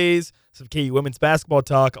Mondays, some KU women's basketball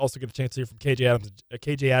talk. Also get a chance to hear from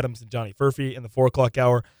KJ Adams and Johnny Furphy in the 4 o'clock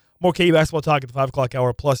hour. More KU basketball talk at the 5 o'clock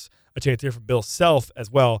hour, plus a chance to hear from Bill Self as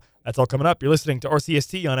well. That's all coming up. You're listening to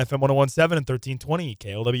RCST on FM 1017 and 1320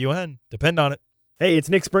 KLWN. Depend on it. Hey, it's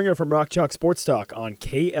Nick Springer from Rock Chalk Sports Talk on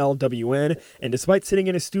KLWN. And despite sitting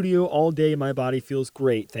in a studio all day, my body feels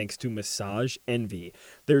great thanks to Massage Envy.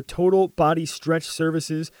 Their total body stretch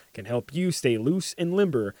services can help you stay loose and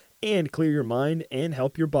limber and clear your mind and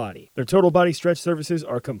help your body. Their total body stretch services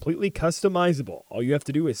are completely customizable. All you have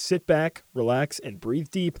to do is sit back, relax, and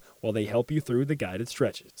breathe deep while they help you through the guided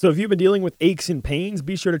stretches. So if you've been dealing with aches and pains,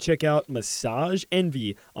 be sure to check out Massage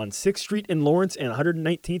Envy on 6th Street in Lawrence and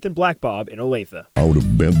 119th and Black Bob in Olathe. Out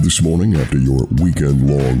of bed this morning after your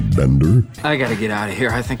weekend-long bender? I gotta get out of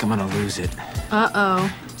here. I think I'm gonna lose it.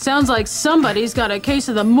 Uh-oh. Sounds like somebody's got a case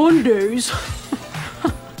of the Mondays.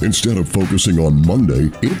 Instead of focusing on Monday,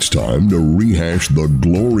 it's time to rehash the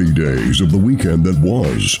glory days of the weekend that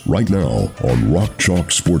was, right now on Rock Chalk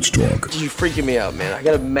Sports Talk. You're freaking me out, man. I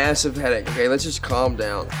got a massive headache, okay? Let's just calm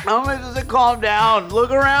down. How much does it calm down? Look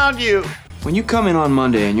around you. When you come in on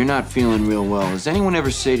Monday and you're not feeling real well, does anyone ever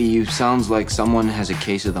say to you, sounds like someone has a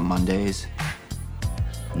case of the Mondays?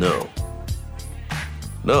 No.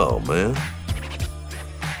 No, man.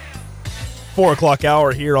 4 o'clock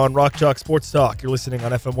hour here on Rock Chalk Sports Talk. You're listening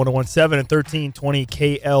on FM 1017 and 1320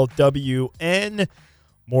 KLWN.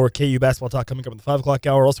 More KU basketball talk coming up in the 5 o'clock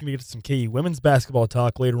hour. Also going to get to some KU women's basketball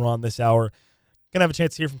talk later on this hour. Going to have a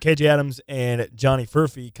chance to hear from KJ Adams and Johnny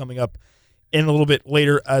Furphy coming up in a little bit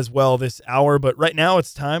later as well this hour. But right now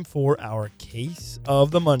it's time for our Case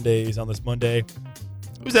of the Mondays on this Monday.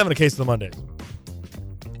 Who's having a Case of the Mondays?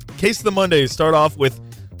 Case of the Mondays start off with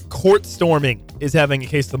court storming is having a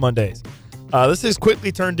Case of the Mondays. This has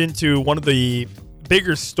quickly turned into one of the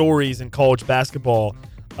bigger stories in college basketball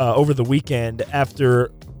over the weekend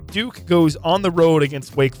after Duke goes on the road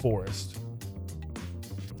against Wake Forest.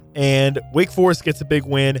 And Wake Forest gets a big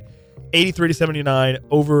win, 83-79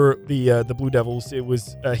 over the Blue Devils. It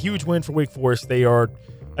was a huge win for Wake Forest. They are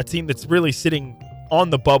a team that's really sitting on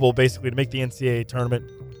the bubble, basically, to make the NCAA tournament.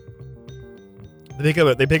 They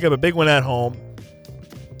pick up a big win at home.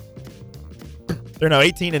 They're now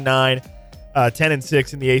 18-9.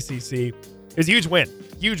 10-6 in the ACC. It's a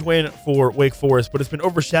huge win for Wake Forest, but it's been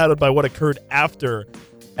overshadowed by what occurred after,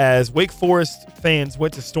 as Wake Forest fans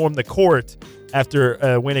went to storm the court after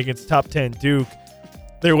a win against top 10 Duke.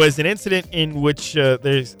 There was an incident in which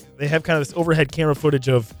they have kind of this overhead camera footage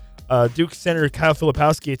of Duke center Kyle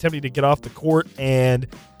Filipowski attempting to get off the court and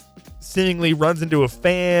seemingly runs into a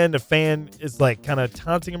fan. The fan is like kind of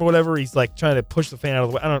taunting him or whatever. He's like trying to push the fan out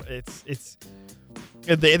of the way. It's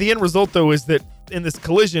the end result, though, is that in this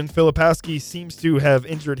collision, Filipowski seems to have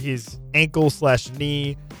injured his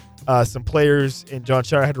ankle/knee. Some players in John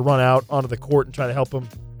Shire had to run out onto the court and try to help him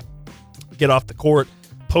get off the court.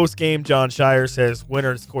 Post-game, John Shire says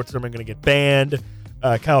winners court storming going to get banned.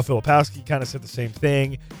 Kyle Filipowski kind of said the same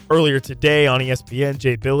thing. Earlier today on ESPN,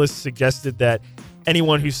 Jay Billis suggested that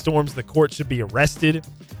anyone who storms the court should be arrested.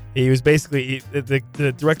 He was basically,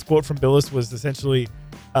 the direct quote from Billis was essentially,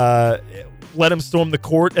 let him storm the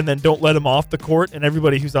court and then don't let him off the court, and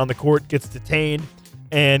everybody who's on the court gets detained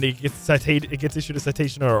and it gets issued a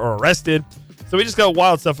citation or arrested. So we just got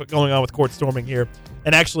wild stuff going on with court storming here.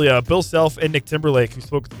 And actually, Bill Self and Nick Timberlake, who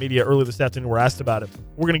spoke with the media earlier this afternoon, were asked about it.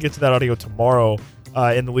 We're going to get to that audio tomorrow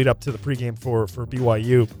in the lead up to the pregame for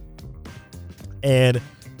BYU. And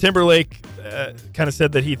Timberlake kind of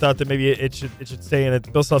said that he thought that maybe it should stay in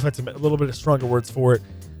it. Bill Self had a little bit of stronger words for it.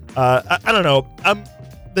 I don't know. I'm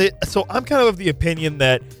kind of the opinion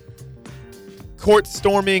that court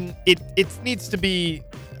storming, it needs to be,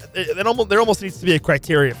 there almost needs to be a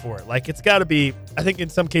criteria for it. Like, it's got to be, I think in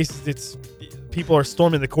some cases it's people are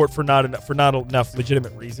storming the court for not enough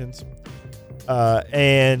legitimate reasons.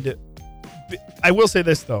 And I will say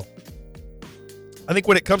this, though. I think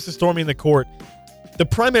when it comes to storming the court, the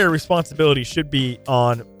primary responsibility should be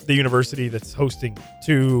on the university that's hosting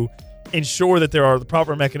to ensure that there are the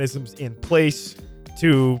proper mechanisms in place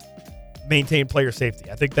to maintain player safety.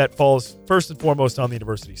 I think that falls first and foremost on the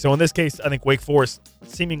university. So in this case, I think Wake Forest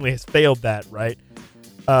seemingly has failed that, right?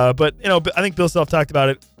 But I think Bill Self talked about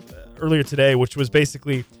it earlier today, which was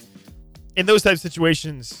basically in those types of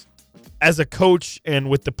situations, as a coach and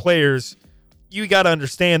with the players, you got to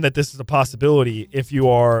understand that this is a possibility if you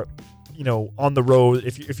are, on the road.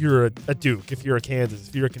 If you're a Duke, if you're a Kansas,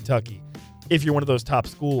 if you're a Kentucky, if you're one of those top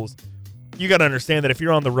schools, you got to understand that if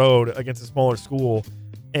you're on the road against a smaller school,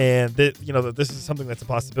 and that this is something that's a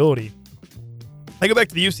possibility. I go back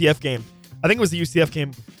to the UCF game. I think it was the UCF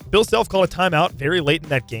game. Bill Self called a timeout very late in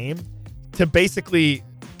that game to basically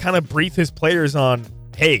kind of brief his players on,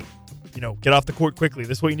 hey, get off the court quickly.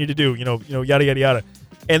 This is what you need to do. Yada yada yada.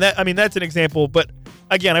 And that's an example. But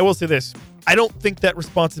again, I will say this: I don't think that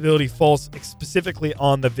responsibility falls specifically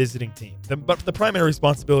on the visiting team. But the primary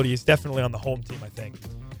responsibility is definitely on the home team. I think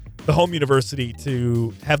the home university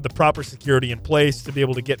to have the proper security in place to be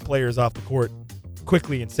able to get players off the court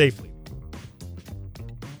quickly and safely.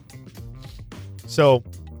 So,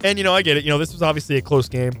 and I get it. This was obviously a close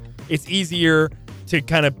game. It's easier to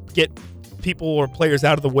kind of get people or players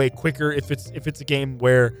out of the way quicker if it's a game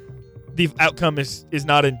where the outcome is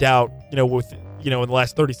not in doubt, in the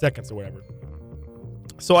last 30 seconds or whatever.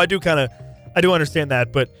 So I do understand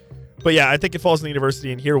that, but yeah, I think it falls on the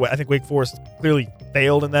university. And here, I think Wake Forest clearly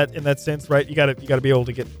failed in that sense, right? You got to be able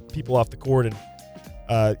to get people off the court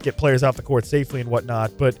and get players off the court safely and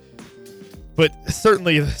whatnot. But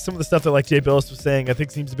certainly some of the stuff that like Jay Billis was saying, I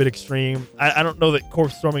think seems a bit extreme. I don't know that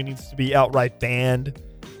court storming needs to be outright banned,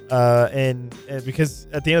 and because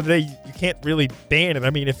at the end of the day, you can't really ban it. I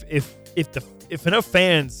mean, if enough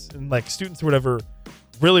fans and like students or whatever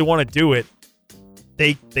really want to do it,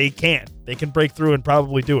 they can break through and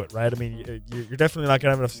probably do it, right? I mean, you're definitely not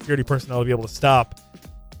gonna have enough security personnel to be able to stop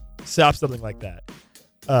something like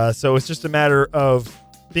that. So it's just a matter of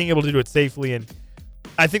being able to do it safely. And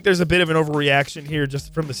I think there's a bit of an overreaction here,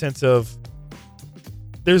 just from the sense of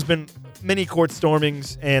there's been many court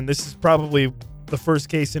stormings, and this is probably the first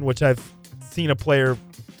case in which I've seen a player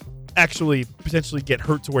actually potentially get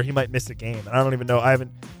hurt to where he might miss a game. And I don't even know.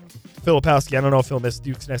 Filipowski, I don't know if he'll miss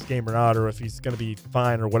Duke's next game or not, or if he's going to be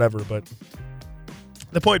fine or whatever. But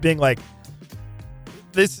the point being, like,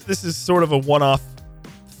 this is sort of a one-off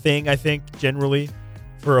thing, I think, generally,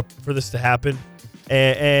 for this to happen.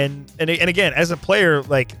 And again, as a player,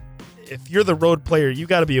 like, if you're the road player, you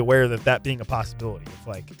got to be aware that being a possibility. If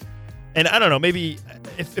like, and I don't know, maybe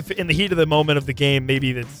if in the heat of the moment of the game,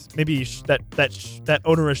 maybe that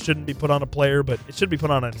onerous shouldn't be put on a player, but it should be put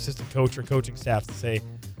on an assistant coach or coaching staff to say,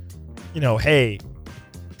 hey,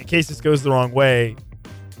 in case this goes the wrong way,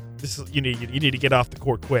 you need to get off the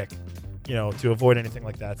court quick, to avoid anything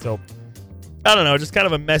like that. So I don't know, just kind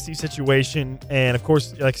of a messy situation. And of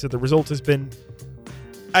course, like I said, the result has been,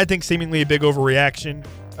 I think, seemingly a big overreaction.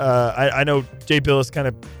 I know Jay Billis kind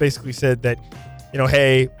of basically said that,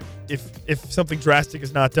 hey, if something drastic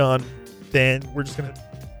is not done, then we're just going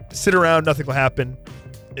to sit around. Nothing will happen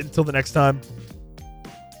until the next time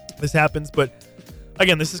this happens. But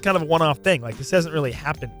again, this is kind of a one-off thing. Like, this hasn't really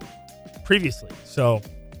happened previously. So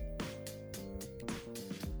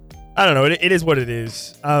I don't know. It is what it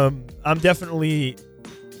is. I'm definitely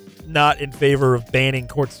not in favor of banning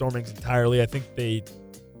court stormings entirely. I think they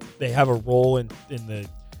have a role in the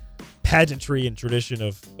pageantry and tradition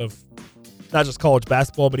of not just college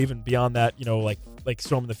basketball, but even beyond that, like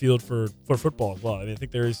storming the field for football as well. I mean, I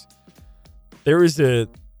think there is a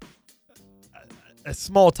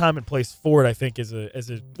small time and place for it, I think, as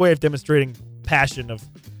a way of demonstrating passion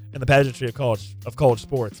in the pageantry of college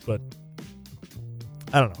sports. But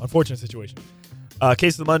I don't know, unfortunate situation.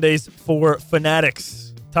 Case of the Mondays for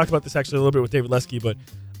Fanatics. Talked about this actually a little bit with David Lesky, but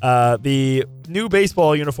the new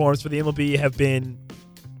baseball uniforms for the MLB have been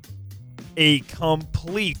a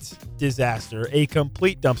complete disaster, a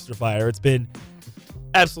complete dumpster fire. It's been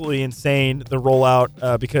absolutely insane, the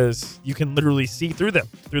rollout, because you can literally see through them,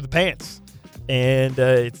 through the pants, and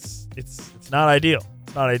it's not ideal.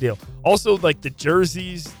 It's not ideal. Also, like the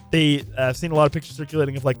jerseys, I've seen a lot of pictures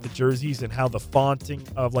circulating of like the jerseys and how the fonting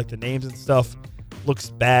of like the names and stuff looks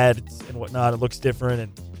bad and whatnot. It looks different,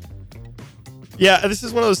 and yeah, this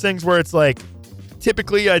is one of those things where it's like,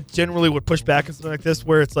 typically I generally would push back on something like this,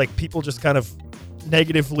 where it's like people just kind of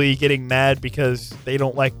negatively getting mad because they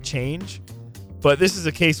don't like change. But this is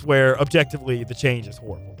a case where objectively the change is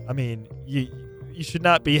horrible. I mean, you should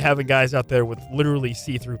not be having guys out there with literally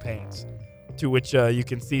see-through pants, to which you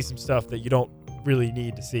can see some stuff that you don't really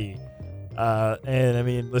need to see. And I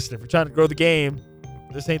mean, listen, if you're trying to grow the game,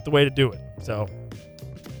 this ain't the way to do it. So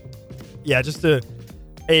yeah, just and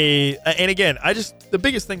again, the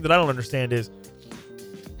biggest thing that I don't understand is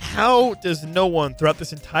how does no one throughout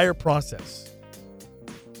this entire process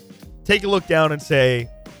take a look down and say,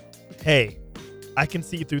 hey, I can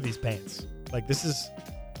see through these pants. Like, this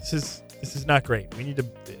is not great.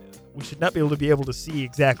 We should not be able to see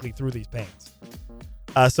exactly through these pants.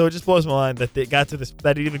 So it just blows my mind that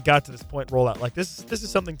it even got to this point rollout. Like, this is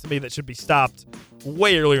something to me that should be stopped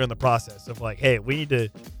way earlier in the process of like, hey, we need to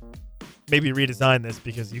maybe redesign this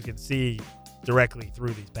because you can see directly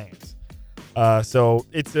through these pants. So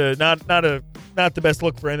it's not the best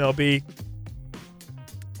look for MLB.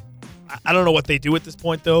 I don't know what they do at this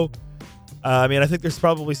point though. I mean, I think there's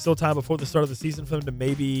probably still time before the start of the season for them to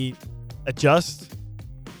maybe adjust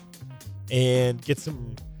and get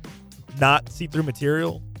some not see-through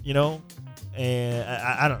material, you know? And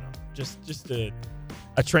I don't know. Just a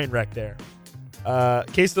train wreck there.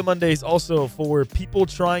 Case of the Mondays also for people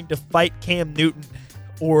trying to fight Cam Newton,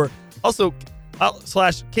 or also /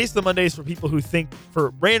 Case of the Mondays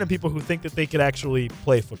for random people who think that they could actually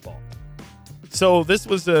play football. So this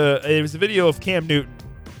was a video of Cam Newton.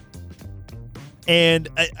 And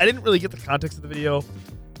I didn't really get the context of the video.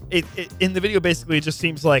 In the video, basically, it just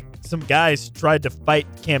seems like some guys tried to fight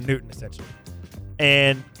Cam Newton, essentially.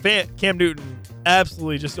 And Cam Newton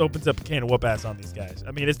absolutely just opens up a can of whoop-ass on these guys.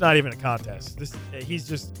 I mean, it's not even a contest. He's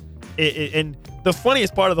just... and the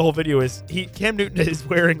funniest part of the whole video is Cam Newton is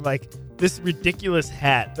wearing, like, this ridiculous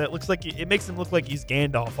hat that looks like... It makes him look like he's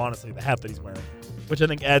Gandalf, honestly, the hat that he's wearing. Which I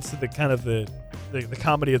think adds to the kind of the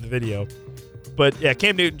comedy of the video. But yeah,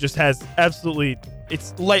 Cam Newton just has absolutely,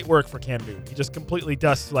 it's light work for Cam Newton. He just completely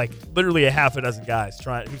dusts like literally a half a dozen guys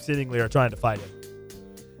who seemingly are trying to fight him.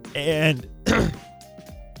 And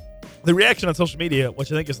the reaction on social media,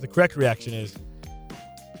 which I think is the correct reaction, is,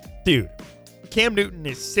 dude, Cam Newton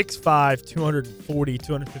is 6'5", 240,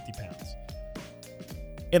 250 pounds.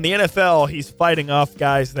 In the NFL, he's fighting off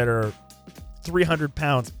guys that are 300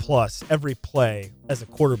 pounds plus every play as a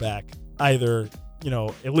quarterback, either,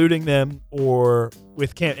 eluding them or in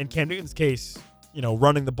Cam Newton's case,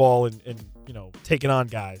 running the ball and taking on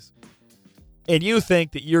guys. And you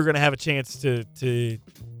think that you're going to have a chance to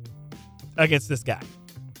against this guy.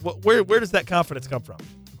 Where does that confidence come from?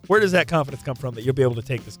 Where does that confidence come from that you'll be able to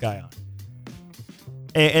take this guy on?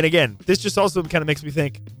 And again, this just also kind of makes me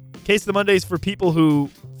think, Case of the Mondays for people who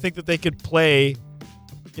think that they could play,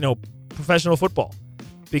 professional football,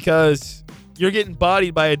 because you're getting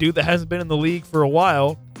bodied by a dude that hasn't been in the league for a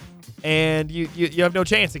while, and you have no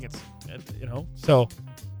chance against him, So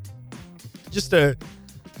just a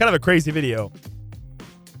kind of a crazy video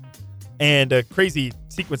and a crazy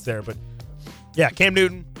sequence there. But yeah, Cam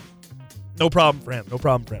Newton, no problem for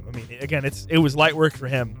him. I mean, again, it was light work for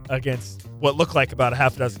him against what looked like about a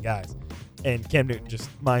half a dozen guys. And Cam Newton just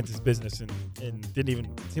minds his business and didn't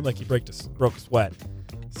even seem like he broke a sweat.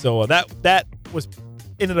 So that was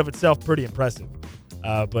in and of itself pretty impressive.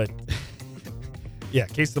 But yeah,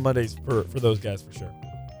 Case of the Mondays for those guys for sure.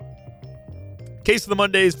 Case of the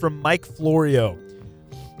Mondays from Mike Florio.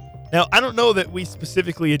 Now, I don't know that we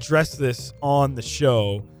specifically addressed this on the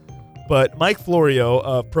show, but Mike Florio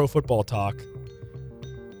of Pro Football Talk,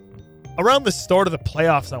 around the start of the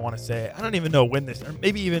playoffs, I want to say, I don't even know when this, or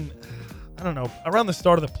maybe even, I don't know, around the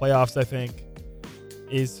start of the playoffs, I think,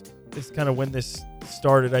 is kind of when this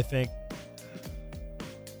started, I think.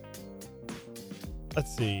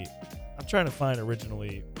 Let's see. I'm trying to find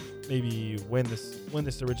originally maybe when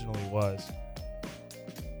this originally was.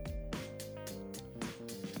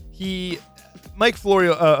 Mike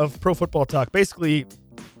Florio of Pro Football Talk, basically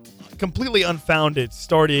completely unfounded,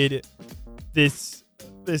 started these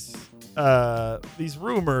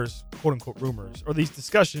rumors, quote unquote rumors, or these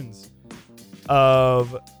discussions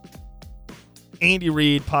of Andy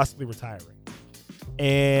Reid possibly retiring.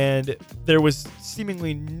 And there was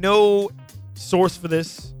seemingly no source for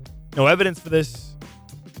this, no evidence for this,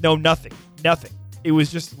 nothing. It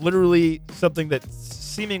was just literally something that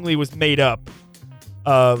seemingly was made up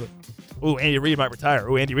of, Andy Reid might retire.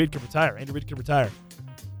 Andy Reid could retire.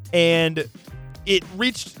 And it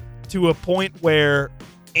reached to a point where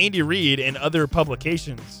Andy Reid and other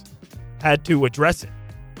publications had to address it.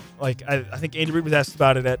 Like, I think Andy Reid was asked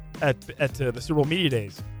about it at the Super Bowl Media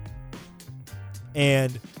Days.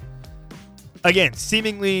 And again,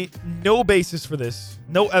 seemingly no basis for this,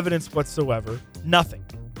 no evidence whatsoever, nothing.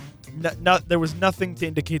 There was nothing to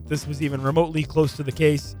indicate this was even remotely close to the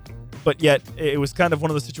case, but yet it was kind of one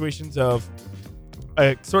of those situations of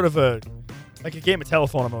a sort of like a game of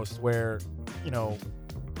telephone almost, where,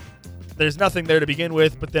 there's nothing there to begin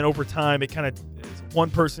with, but then over time it kind of, one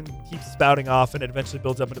person keeps spouting off and it eventually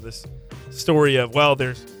builds up into this story of, well,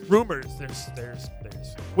 there's rumors, there's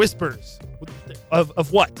rumors. Whispers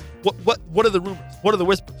of what? What are the rumors? What are the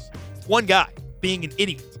whispers? One guy being an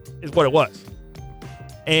idiot is what it was.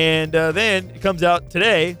 And then it comes out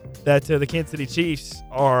today that the Kansas City Chiefs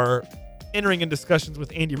are entering in discussions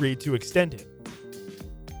with Andy Reid to extend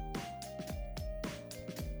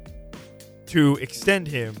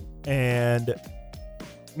him. And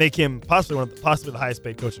make him possibly the highest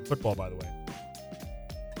paid coach in football, by the way.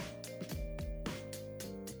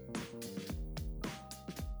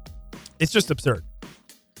 It's just absurd.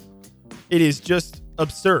 It is just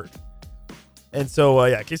absurd. And so,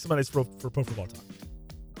 case of Mondays for Pro Football Talk.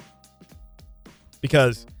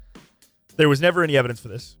 Because there was never any evidence for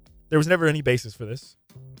this. There was never any basis for this.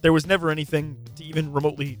 There was never anything to even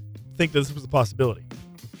remotely think that this was a possibility.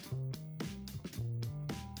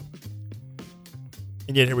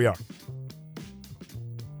 And yet here we are.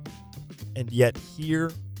 And yet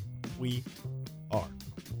here we are.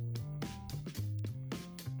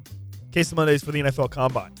 Case of Mondays for the NFL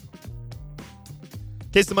Combine.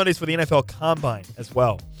 Case of Mondays for the NFL Combine as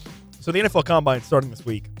well. So the NFL Combine starting this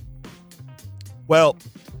week. Well,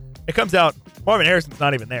 it comes out Marvin Harrison's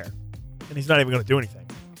not even there. And he's not even going to do anything.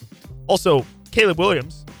 Also, Caleb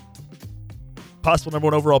Williams, possible number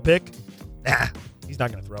 1 overall pick. Nah, he's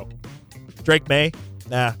not going to throw. Drake May.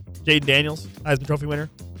 Nah. Jaden Daniels, Heisman Trophy winner.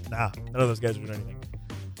 Nah, none of those guys are doing anything.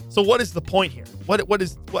 So what is the point here?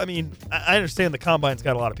 I understand the Combine's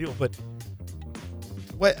got a lot of people, but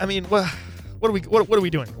what are we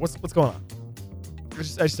doing here? What's going on? I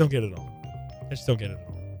just don't get it all.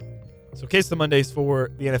 So case of Mondays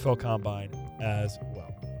for the NFL Combine as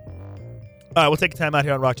well. All right, we'll take a time out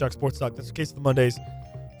here on Rock Chalk Sports Talk. That's the case of the Mondays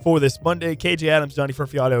for this Monday. KJ Adams, Johnny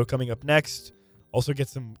Furfiato coming up next. Also get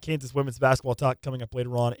some Kansas women's basketball talk coming up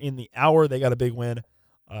later on in the hour. They got a big win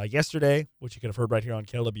yesterday, which you could have heard right here on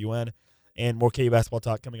KLWN, and more KU basketball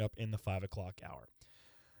talk coming up in the 5 o'clock hour.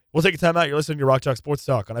 We'll take a time out. You're listening to Rock Chalk Sports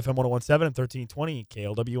Talk on FM 1017 and 1320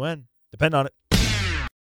 KLWN. Depend on it.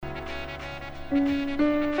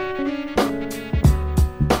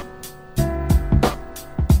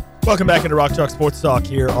 Welcome back into Rock Chalk Sports Talk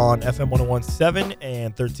here on FM 1017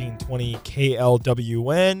 and 1320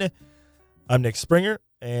 KLWN. I'm Nick Springer,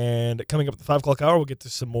 and coming up at the 5 o'clock hour, we'll get to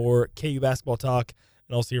some more KU basketball talk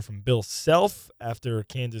and also hear from Bill Self after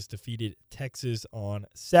Kansas defeated Texas on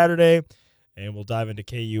Saturday. And we'll dive into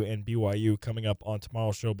KU and BYU coming up on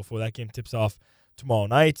tomorrow's show before that game tips off tomorrow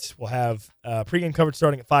night. We'll have pregame coverage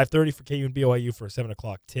starting at 5:30 for KU and BYU for a 7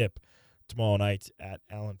 o'clock tip tomorrow night at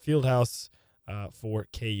Allen Fieldhouse for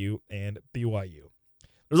KU and BYU.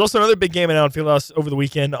 There's also another big game at Allen Fieldhouse over the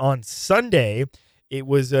weekend on Sunday. It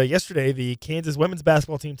was yesterday, the Kansas women's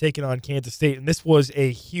basketball team taking on Kansas State, and this was a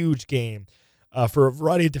huge game for a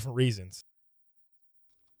variety of different reasons.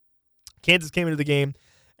 Kansas came into the game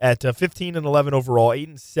at 15-11 overall,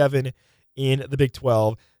 8-7 in the Big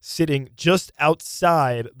 12, sitting just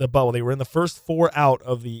outside the bubble. They were in the first 4 out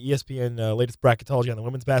of the ESPN latest bracketology on the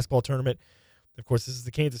women's basketball tournament. Of course, this is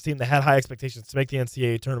the Kansas team that had high expectations to make the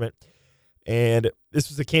NCAA tournament, and this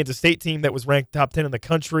was a Kansas State team that was ranked top 10 in the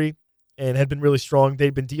country and had been really strong.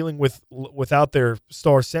 They'd been dealing without their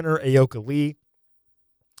star center, Ayoka Lee.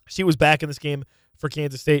 She was back in this game for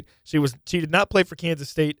Kansas State. She did not play for Kansas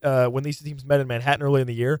State when these teams met in Manhattan early in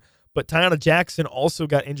the year, but Tiana Jackson also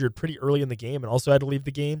got injured pretty early in the game and also had to leave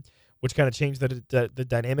the game, which kind of changed the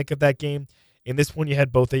dynamic of that game. In this one, you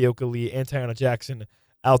had both Ayoka Lee and Tiana Jackson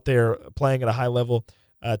out there playing at a high level.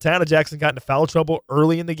 Tiana Jackson got into foul trouble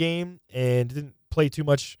early in the game and didn't play too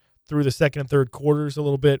much through the second and third quarters a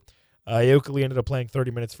little bit. Ayoka Lee ended up playing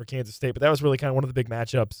 30 minutes for Kansas State, but that was really kind of one of the big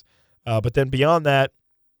matchups. But then beyond that,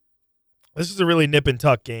 this was a really nip and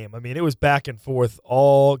tuck game. I mean, it was back and forth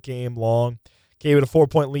all game long. KU had a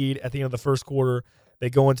 4-point lead at the end of the first quarter. They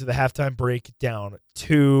go into the halftime break down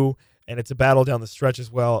 2, and it's a battle down the stretch as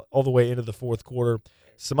well, all the way into the fourth quarter.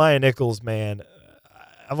 Samaya Nichols, man,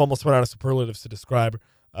 I've almost run out of superlatives to describe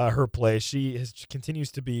her play. She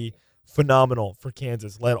continues to be phenomenal for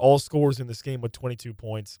Kansas. Led all scorers in this game with 22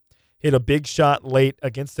 points. Hit a big shot late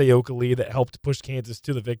against Ayoka Lee that helped push Kansas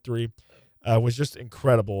to the victory. Was just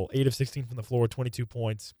incredible. 8 of 16 from the floor, 22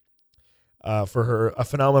 points for her. A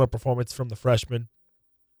phenomenal performance from the freshman.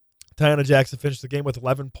 Tiana Jackson finished the game with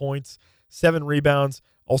 11 points, 7 rebounds,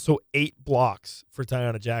 also 8 blocks for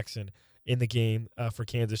Tiana Jackson in the game for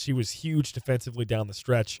Kansas. She was huge defensively down the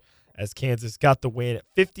stretch as Kansas got the win at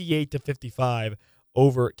 58-55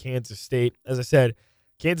 over Kansas State. As I said,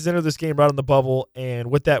 Kansas entered this game right on the bubble, and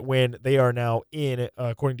with that win, they are now in,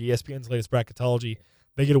 according to ESPN's latest bracketology,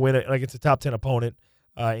 they get a win against a top 10 opponent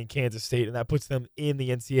in Kansas State, and that puts them in the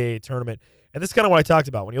NCAA tournament. And this is kind of what I talked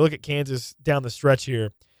about. When you look at Kansas down the stretch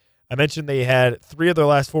here, I mentioned they had 3 of their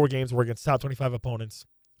last 4 games were against top 25 opponents,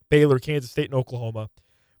 Baylor, Kansas State, and Oklahoma.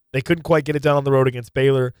 They couldn't quite get it done on the road against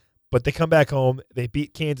Baylor, but they come back home. They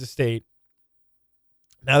beat Kansas State.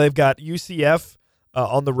 Now they've got UCF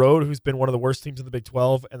on the road, who's been one of the worst teams in the Big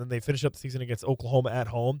 12, and then they finish up the season against Oklahoma at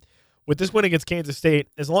home. With this win against Kansas State,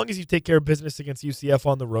 as long as you take care of business against UCF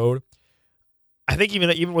on the road, I think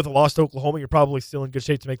even with a loss to Oklahoma, you're probably still in good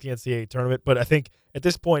shape to make the NCAA tournament. But I think at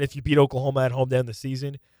this point, if you beat Oklahoma at home to end the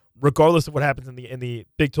season, regardless of what happens in the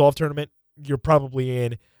Big 12 tournament, you're probably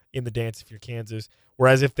in the dance if you're Kansas.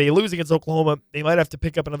 Whereas if they lose against Oklahoma, they might have to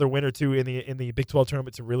pick up another win or two in the Big 12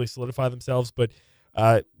 tournament to really solidify themselves. But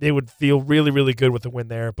they would feel really, really good with the win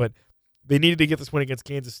there. But they needed to get this win against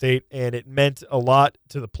Kansas State, and it meant a lot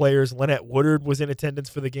to the players. Lynette Woodard was in attendance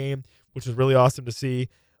for the game, which was really awesome to see.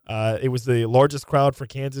 It was the largest crowd for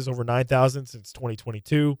Kansas, over 9,000 since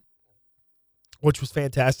 2022, which was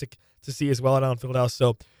fantastic to see as well at Allen Fieldhouse.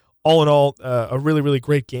 So all in all, a really, really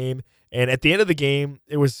great game. And at the end of the game,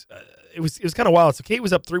 it was kind of wild. So Kate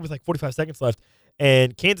was up 3 with like 45 seconds left,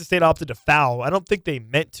 and Kansas State opted to foul. I don't think they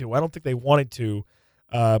meant to. I don't think they wanted to.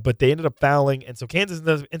 But they ended up fouling, and so Kansas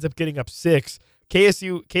ends up getting up 6.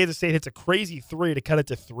 Kansas State hits a crazy 3 to cut it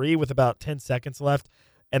to 3 with about 10 seconds left,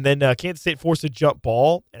 and then Kansas State forced a jump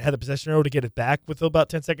ball and had the possession arrow to get it back with about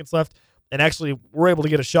 10 seconds left, and actually were able to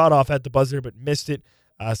get a shot off at the buzzer but missed it.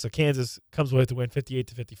 So Kansas comes away with the win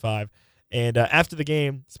 58-55. And after the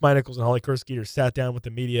game, Spy Nichols and Holly Kerskeeter sat down with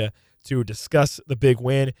the media to discuss the big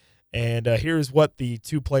win. And here's what the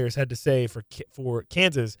 2 players had to say for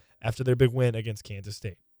Kansas after their big win against Kansas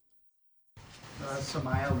State.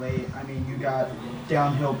 Samaya late, I mean, you got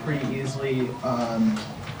downhill pretty easily,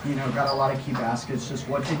 got a lot of key baskets. Just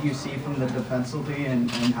what did you see from the defensively, and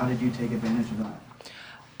how did you take advantage of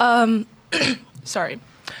that? Sorry.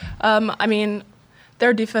 I mean,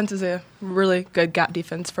 their defense is a really good gap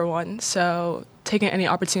defense for one, so taking any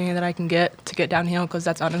opportunity that I can get to get downhill, because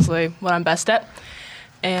that's honestly what I'm best at.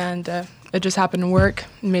 And it just happened to work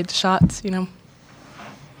and made the shots,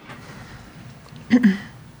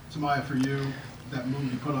 Samaya, for you, that move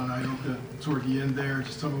you put on Ioka toward the end there,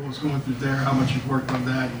 just tell me what was going through there, how much you've worked on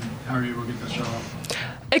that, and how are you able to get that shot off?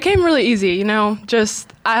 It came really easy,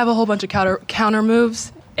 just I have a whole bunch of counter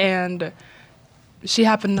moves, and she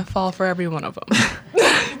happened to fall for every one of them.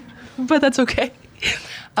 But that's okay.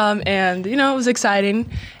 And, it was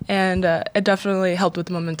exciting, and it definitely helped with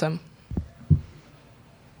the momentum.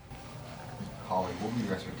 Holly, what were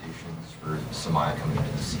your expectations for Samaya coming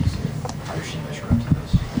into the season? How does she measure up to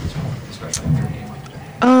this at this point, especially after a game like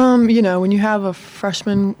today? When you have a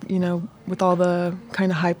freshman, with all the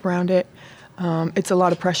kind of hype around it, it's a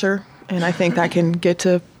lot of pressure, and I think that can get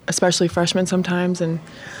to especially freshmen sometimes. And,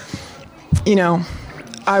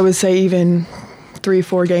 I would say even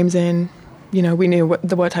 3-4 games in, we knew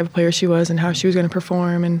what type of player she was and how she was going to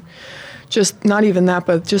perform, and just not even that,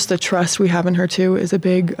 but just the trust we have in her too is a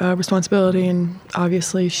big responsibility, and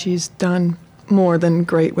obviously she's done more than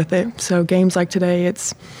great with it. So games like today,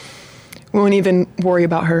 we won't even worry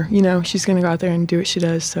about her. She's going to go out there and do what she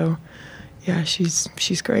does. So yeah, she's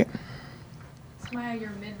great. Samaya,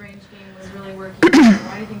 your mid-range game was really working.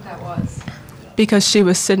 Why do you think that was? Because she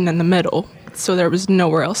was sitting in the middle, so there was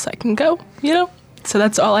nowhere else I can go, So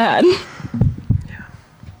that's all I had. You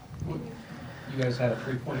guys had a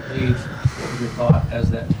 3-point lead. What was your thought as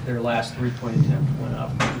their last 3-point attempt went up?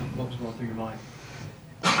 What was going through your mind?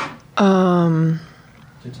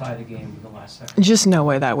 To tie the game in the last second. Just no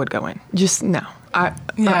way that would go in. Just no.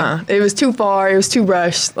 It was too far. It was too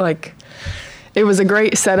rushed. It was a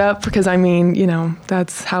great setup because,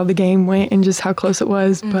 that's how the game went and just how close it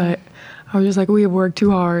was. Mm-hmm. But I was just like, we have worked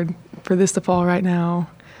too hard for this to fall right now.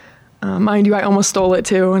 Mind you, I almost stole it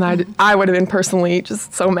too, and I would have been personally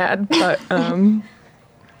just so mad. But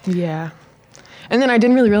yeah. And then I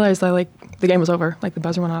didn't really realize that the game was over. The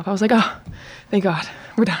buzzer went off. I was like, oh, thank God,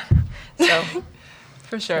 we're done. So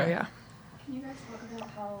for sure. So, yeah. Can you guys talk about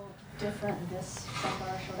how different this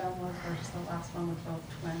Sapphire Showdown was versus the last one with both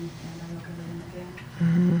Twin and Ioka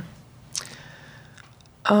in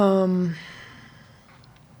the game?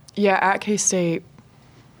 Yeah, at K-State,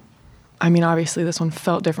 obviously this one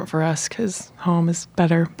felt different for us because home is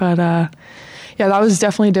better. But, yeah, that was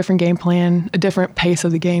definitely a different game plan, a different pace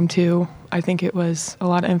of the game, too. I think it was a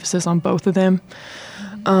lot of emphasis on both of them.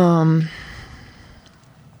 Mm-hmm.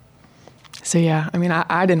 So, yeah,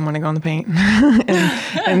 I didn't want to go in the paint.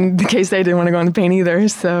 and the K-State didn't want to go in the paint either.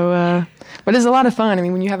 So, but it's a lot of fun.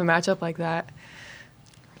 When you have a matchup like that,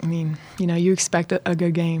 you expect a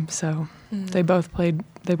good game. So they both played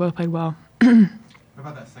well. What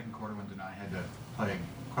about that second quarter when Denai had to play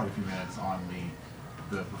quite a few minutes on the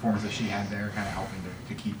the performance that she had there, kind of helping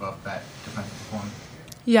to keep up that defensive performance?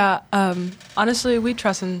 Yeah, honestly, we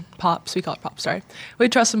trust in Pops. We call it Pops, sorry. We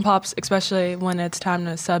trust in Pops, especially when it's time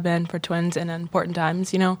to sub in for Twins in important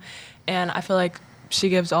times, And I feel like she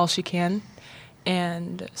gives all she can,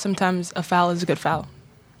 and sometimes a foul is a good foul.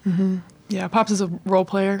 Mm-hmm. Yeah, Pops is a role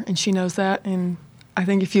player, and she knows that. And I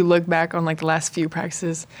think if you look back on, the last few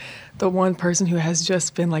practices, the one person who has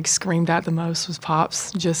just been, screamed at the most was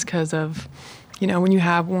Pops, just because of, when you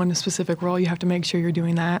have one specific role, you have to make sure you're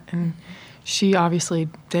doing that. And she obviously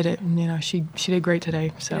did it, and she did great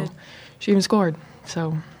today. So she even scored.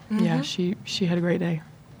 So yeah, she had a great day.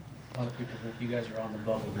 A lot of people think you guys are on the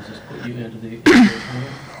bubble. Does this put you into the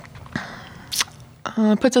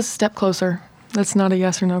It puts us a step closer. That's not a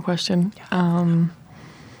yes or no question.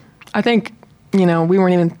 I think we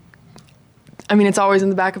weren't even. I mean, it's always in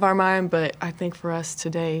the back of our mind, but I think for us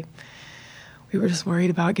today, we were just worried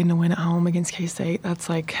about getting a win at home against K-State. That's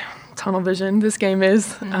tunnel vision. This game is.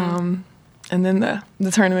 Mm-hmm. And then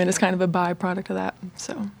the tournament is kind of a byproduct of that.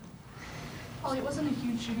 So. Holly, it wasn't a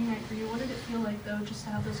huge shooting night for you. What did it feel like, though, just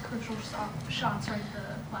to have those crucial shots right at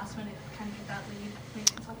the last minute, kind of get that lead, make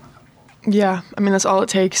things more comfortable? Yeah, I mean, that's all it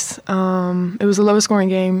takes. It was the lowest scoring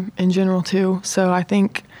game in general, too. So I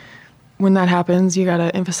think when that happens, you got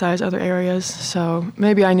to emphasize other areas. So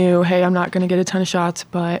maybe I knew, hey, I'm not going to get a ton of shots,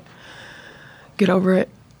 but get over it.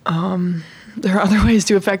 There are other ways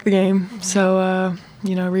to affect the game. So,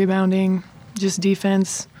 rebounding, just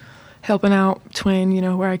defense, helping out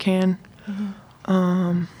Twin, where I can.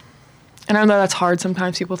 Mm-hmm. And I know that's hard.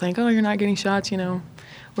 Sometimes people think, oh, you're not getting shots,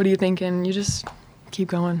 what are you thinking? You just keep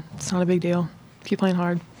going. It's not a big deal. Keep playing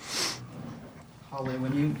hard. Holly,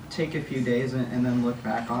 when you take a few days and then look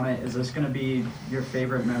back on it, is this going to be your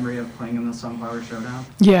favorite memory of playing in the Sunflower Showdown?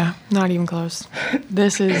 Yeah, not even close.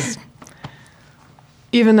 This is,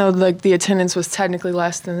 even though the attendance was technically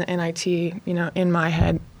less than the NIT, in my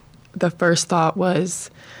head, the first thought was,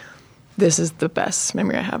 this is the best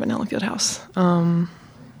memory I have in Ellen Fieldhouse.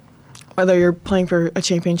 Whether you're playing for a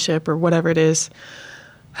championship or whatever it is,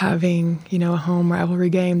 having, a home rivalry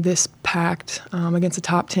game this packed against a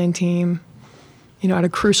top 10 team, at a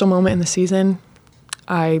crucial moment in the season,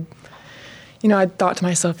 I thought to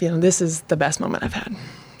myself, this is the best moment I've had.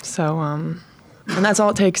 So, and that's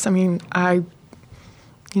all it takes. I mean, I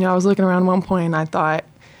was looking around one point and I thought,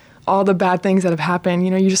 all the bad things that have happened,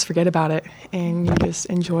 you just forget about it and you just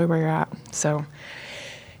enjoy where you're at. So,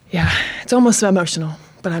 yeah, it's almost emotional,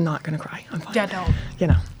 but I'm not going to cry. I'm fine. Yeah,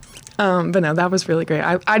 don't. But no, that was really great.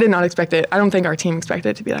 I did not expect it. I don't think our team expected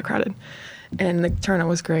it to be that crowded. And the turnout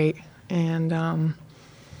was great. And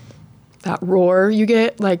that roar you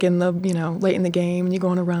get, in the, late in the game, and you go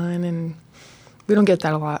on a run, and we don't get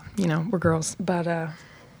that a lot. We're girls. But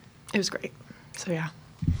it was great. So, yeah.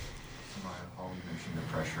 Paul, you mentioned the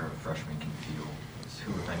pressure a freshman can feel.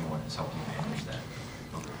 Who, if anyone, has helped you manage that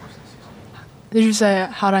over the course of the season? Did you say,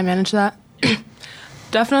 how did I manage that?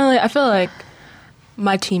 Definitely, I feel like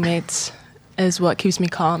my teammates is what keeps me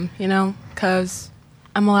calm, because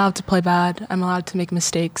I'm allowed to play bad, I'm allowed to make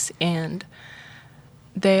mistakes, and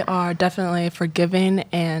they are definitely forgiving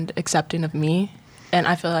and accepting of me, and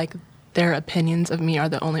I feel like their opinions of me are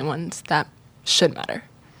the only ones that should matter.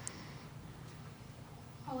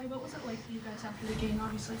 Holly, what was it like for you guys after the game?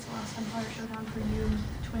 Obviously, it's the last Sunflower Showdown for you,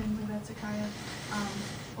 Twins, and Zakaya.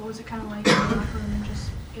 What was it kind of like in the locker room and just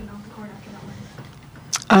getting off the court after that one?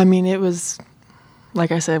 I mean, it was,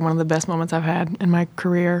 like I said, one of the best moments I've had in my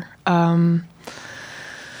career.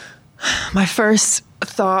 My first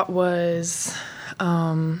thought was,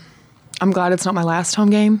 I'm glad it's not my last home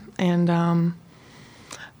game. And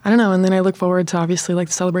I don't know. And then I look forward to, obviously,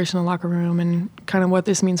 the celebration in the locker room and kind of what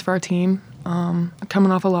this means for our team.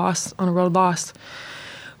 Coming off a loss, on a road loss,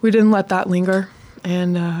 we didn't let that linger.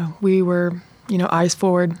 And we were, eyes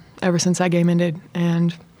forward ever since that game ended.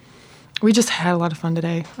 And we just had a lot of fun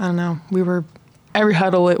today. I don't know. Every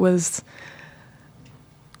huddle, it was,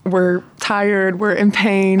 we're tired, we're in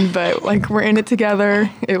pain, but we're in it together.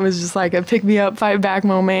 It was just a pick me up, fight back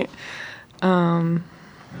moment. And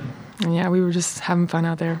yeah, we were just having fun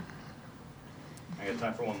out there. I got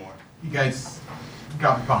time for one more. You guys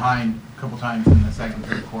got behind a couple times in the second and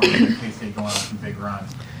third quarter with K-State going on some big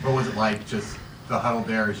runs. What was it like, just the huddle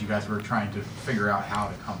there as you guys were trying to figure out how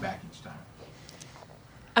to come back each time?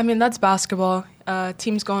 I mean, that's basketball.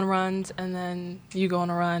 Teams go on runs, and then you go on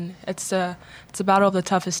a run. It's a battle of the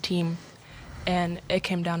toughest team, and it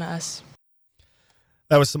came down to us.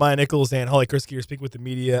 That was Samaya Nichols and Holly Kriske speaking with the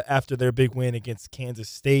media after their big win against Kansas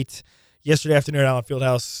State yesterday afternoon at Allen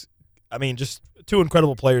Fieldhouse. I mean, just two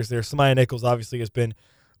incredible players there. Samaya Nichols obviously has been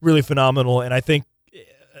really phenomenal, and I think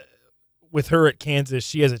with her at Kansas,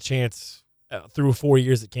 she has a chance through 4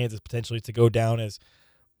 years at Kansas potentially to go down as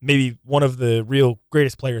maybe one of the real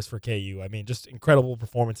greatest players for KU. I mean, just incredible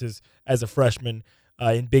performances as a freshman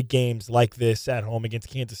in big games like this at home against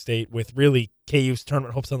Kansas State with really KU's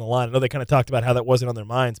tournament hopes on the line. I know they kind of talked about how that wasn't on their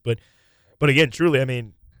minds, but again, truly, I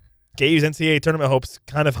mean, KU's NCAA tournament hopes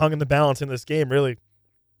kind of hung in the balance in this game, really.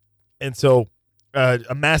 And so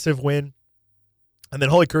a massive win. And then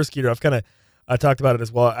Holly Kersketer, I've kind of talked about it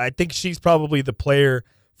as well. I think she's probably the player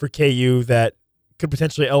for KU that could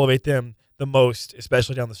potentially elevate them the most,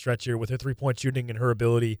 especially down the stretch here with her three-point shooting and her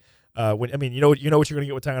ability. You know what you're going to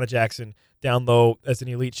get with Tiana Jackson down low as an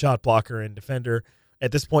elite shot blocker and defender.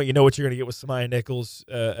 At this point, you know what you're going to get with Samaya Nichols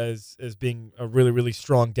as being a really, really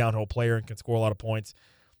strong downhill player and can score a lot of points.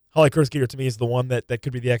 Holly Kersketer, to me, is the one that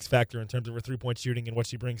could be the X factor in terms of her three-point shooting and what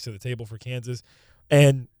she brings to the table for Kansas.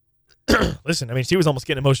 And listen, I mean, she was almost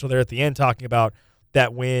getting emotional there at the end talking about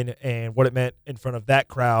that win and what it meant in front of that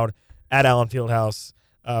crowd at Allen Fieldhouse.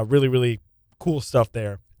 Really, really cool stuff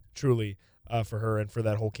there, truly, for her and for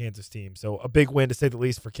that whole Kansas team. So a big win, to say the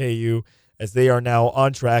least, for KU as they are now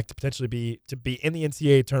on track to potentially be in the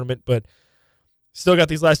NCAA tournament, but still got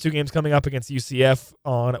these last two games coming up against UCF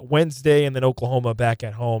on Wednesday and then Oklahoma back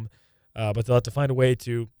at home. But they'll have to find a way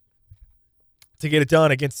to get it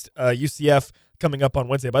done against UCF coming up on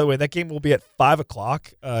Wednesday. By the way, that game will be at 5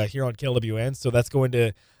 o'clock here on KLWN, so that's going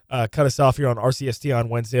to cut us off here on RCST on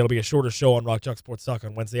Wednesday. It'll be a shorter show on Rock Chalk Sports Talk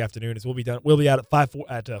on Wednesday afternoon. As we'll be out at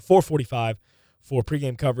 4:45 for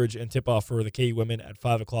pregame coverage and tip-off for the KU women at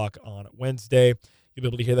 5 o'clock on Wednesday. You'll be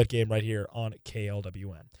able to hear that game right here on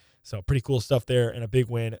KLWN. So pretty cool stuff there and a big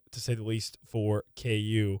win, to say the least, for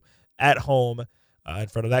KU at home in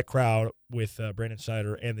front of that crowd with Brandon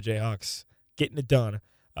Schneider and the Jayhawks getting it done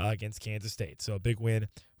against Kansas State. So a big win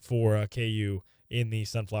for KU in the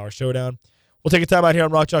Sunflower Showdown. We'll take a time out here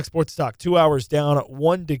on Rock Chalk Sports Talk. 2 hours down,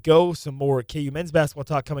 1 to go. Some more KU men's basketball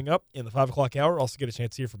talk coming up in the 5 o'clock hour. Also get a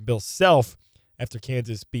chance to hear from Bill Self after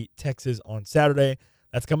Kansas beat Texas on Saturday.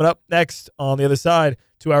 That's coming up next on the other side.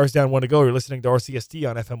 2 hours down, 1 to go. You're listening to RCST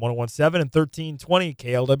on FM 1017 and 1320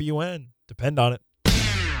 KLWN. Depend on it.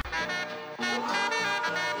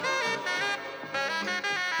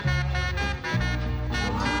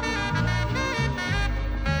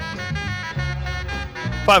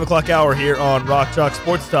 Five o'clock hour here on Rock Chalk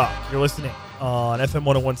Sports Talk. You're listening on FM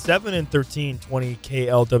 1017 and 1320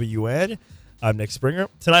 KLWN. I'm Nick Springer.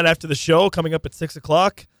 Tonight after the show, coming up at 6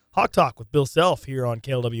 o'clock, Hawk Talk with Bill Self here on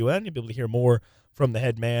KLWN. You'll be able to hear more from the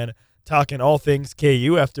head man talking all things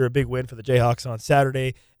KU after a big win for the Jayhawks on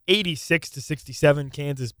Saturday. 86-67,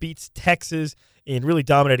 Kansas beats Texas in really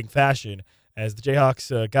dominating fashion as the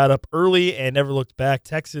Jayhawks got up early and never looked back.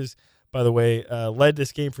 Texas, by the way, led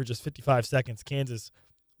this game for just 55 seconds. Kansas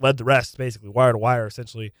led the rest, basically, wire to wire,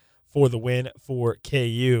 essentially, for the win for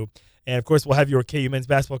KU. And, of course, we'll have your KU men's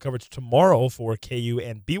basketball coverage tomorrow for KU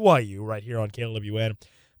and BYU right here on KLWN.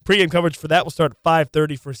 Pre-game coverage for that will start at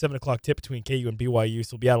 5:30 for a 7 o'clock tip between KU and BYU.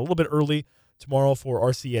 So we'll be out a little bit early tomorrow for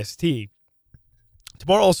RCST.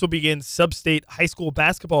 Tomorrow also begins sub-state high school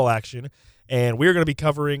basketball action, and we're going to be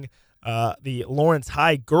covering the Lawrence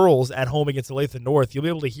High girls at home against Olathe North. You'll be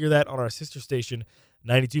able to hear that on our sister station,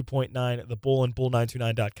 92.9 The Bull and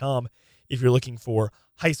Bull929.com. If you're looking for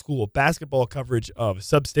high school basketball coverage of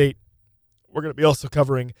sub-state, we're going to be also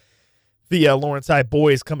covering the Lawrence High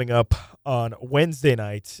boys coming up on Wednesday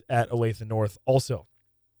night at Olathe North also.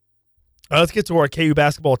 Let's get to our KU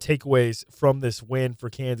basketball takeaways from this win for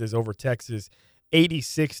Kansas over Texas,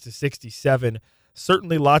 86-67.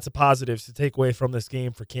 Certainly lots of positives to take away from this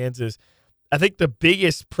game for Kansas. I think the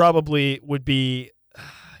biggest probably would be,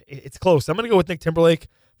 it's close. I'm going to go with Nick Timberlake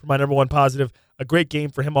for my number one positive. A great game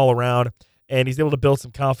for him all around, and he's able to build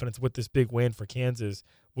some confidence with this big win for Kansas,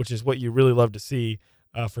 which is what you really love to see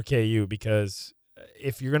for KU, because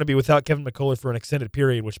if you're going to be without Kevin McCullough for an extended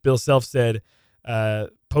period, which Bill Self said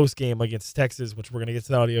post-game against Texas, which we're going to get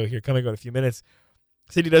to the audio here coming up in a few minutes,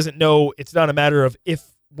 said he doesn't know. It's not a matter of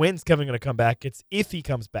when's Kevin going to come back. It's if he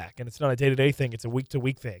comes back, and it's not a day-to-day thing. It's a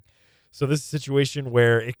week-to-week thing. So this is a situation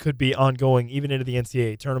where it could be ongoing even into the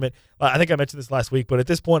NCAA tournament. I think I mentioned this last week, but at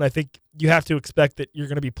this point, I think you have to expect that you're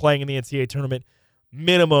going to be playing in the NCAA tournament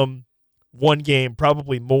minimum one game,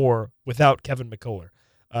 probably more, without Kevin McCullough.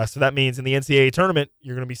 So that means in the NCAA tournament,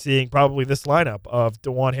 you're going to be seeing probably this lineup of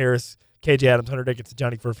DeJuan Harris, KJ Adams, Hunter Dickinson,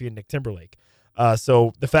 Johnny Furphy, and Nick Timberlake.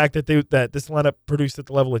 So the fact that this lineup produced at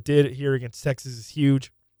the level it did here against Texas is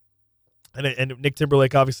huge. And Nick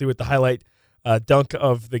Timberlake, obviously, with the highlight dunk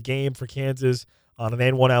of the game for Kansas on an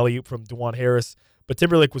and-one alley-oop from DeJuan Harris. But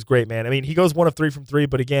Timberlake was great, man. I mean, he goes 1 of 3 from 3,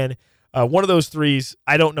 but again, one of those threes,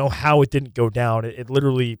 I don't know how it didn't go down. It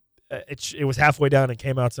literally it was halfway down and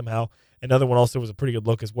came out somehow. Another one also was a pretty good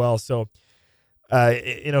look as well. So,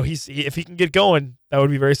 if he can get going, that would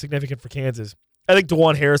be very significant for Kansas. I think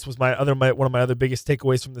DeJuan Harris was one of my other biggest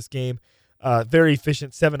takeaways from this game. Very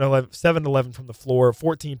efficient, 7-11 from the floor,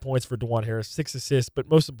 14 points for DeJuan Harris, 6 assists, but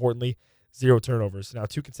most importantly, 0 turnovers. Now,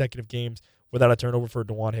 2 consecutive games without a turnover for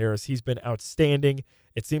DeJuan Harris. He's been outstanding.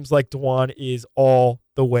 It seems like DeJuan is all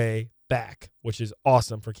the way back, which is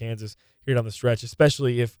awesome for Kansas here down the stretch,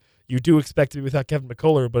 especially if you do expect to be without Kevin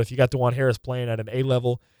McCullough, but if you got DeJuan Harris playing at an A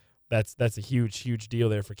level, that's a huge deal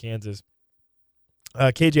there for Kansas.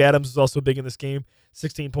 KJ Adams was also big in this game,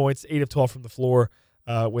 16 points, 8 of 12 from the floor,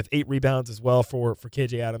 with 8 rebounds as well for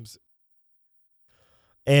KJ Adams.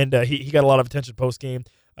 And he got a lot of attention post-game.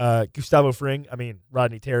 Gustavo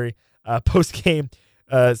Rodney Terry, post-game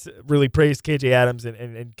really praised KJ Adams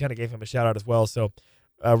and kind of gave him a shout-out as well. So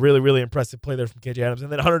really impressive play there from KJ Adams.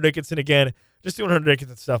 And then Hunter Dickinson again, just doing Hunter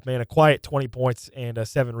Dickinson stuff, man. A quiet 20 points and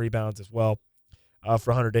 7 rebounds as well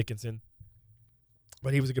for Hunter Dickinson.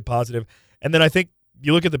 But he was a good positive. And then I think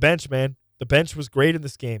you look at the bench, man. The bench was great in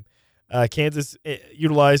this game. Kansas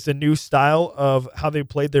utilized a new style of how they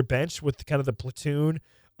played their bench with kind of the platoon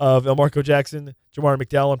of Elmarko Jackson, Jamar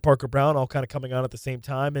McDowell, and Parker Brown all kind of coming on at the same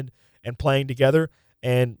time and playing together.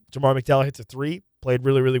 And Jamar McDowell hits a 3, played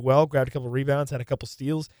really well, grabbed a couple of rebounds, had a couple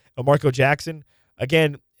steals. Elmarko Jackson,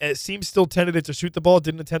 again, it seems still tentative to shoot the ball,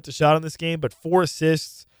 didn't attempt a shot in this game, but 4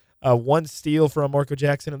 assists, 1 steal for Elmarko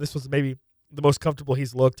Jackson, and this was maybe the most comfortable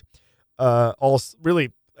he's looked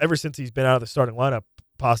ever since he's been out of the starting lineup,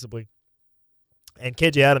 possibly. And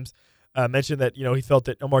KJ Adams mentioned that he felt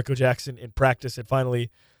that Elmarko Jackson in practice had finally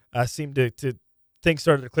seemed to things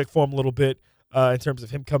started to click for him a little bit in terms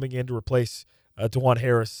of him coming in to replace DeJuan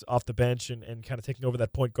Harris off the bench and kind of taking over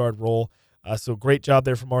that point guard role. So great job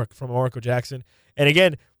there from Elmarko Jackson. And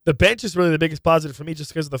again, the bench is really the biggest positive for me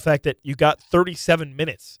just because of the fact that you got 37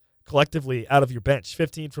 minutes collectively out of your bench,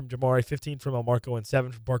 15 from Jamari, 15 from Elmarko, and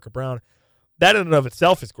 7 from Parker Brown. That in and of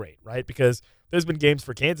itself is great, right? Because there's been games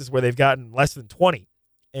for Kansas where they've gotten less than 20,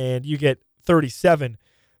 and you get 37.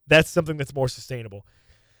 That's something that's more sustainable.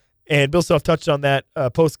 And Bill Self touched on that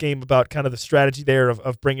post-game about kind of the strategy there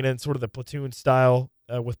of bringing in sort of the platoon style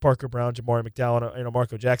with Parker Brown, Jamari McDowell, and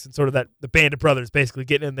Elmarko Jackson, sort of that the band of brothers basically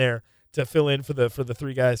getting in there to fill in for the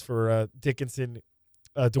 3 guys for Dickinson,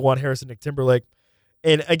 DeJuan Harris, and Nick Timberlake.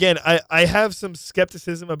 And again, I have some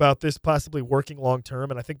skepticism about this possibly working long term,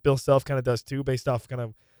 and I think Bill Self kind of does too, based off kind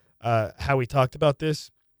of how he talked about this,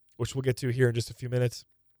 which we'll get to here in just a few minutes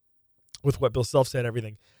with what Bill Self said,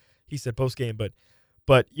 everything he said post game.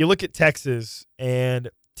 But you look at Texas, and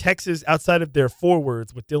Texas outside of their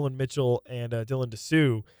forwards with Dylan Mitchell and Dylan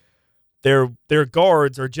DeSue, their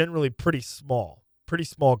guards are generally pretty small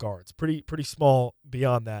guards, pretty small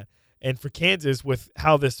beyond that. And for Kansas, with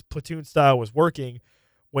how this platoon style was working,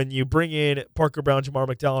 when you bring in Parker Brown, Jamar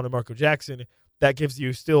McDowell, and Elmarko Jackson, that gives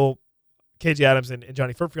you still KJ Adams and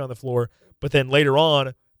Johnny Furphy on the floor. But then later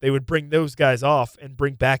on, they would bring those guys off and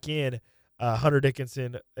bring back in Hunter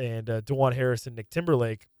Dickinson and DeJuan Harris and Nick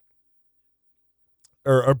Timberlake.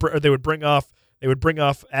 Or they would bring off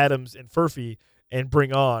Adams and Furphy and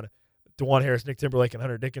bring on DeJuan Harris, Nick Timberlake, and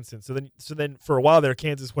Hunter Dickinson. So then for a while there,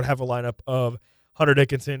 Kansas would have a lineup of Hunter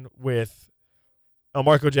Dickinson with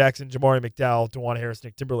Elmarko Jackson, Jamari McDowell, DeJuan Harris,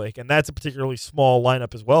 Nick Timberlake, and that's a particularly small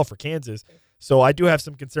lineup as well for Kansas. So I do have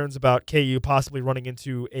some concerns about KU possibly running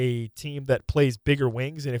into a team that plays bigger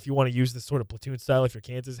wings, and if you want to use this sort of platoon style, if you're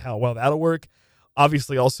Kansas, how well that'll work.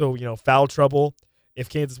 Obviously, also foul trouble. If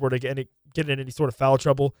Kansas were to get in any sort of foul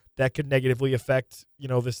trouble, that could negatively affect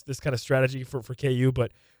this kind of strategy for KU.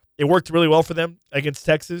 But it worked really well for them against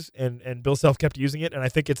Texas, and Bill Self kept using it, and I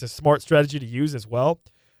think it's a smart strategy to use as well.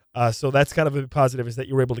 So that's kind of a positive, is that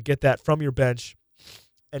you were able to get that from your bench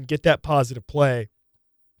and get that positive play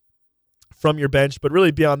from your bench. But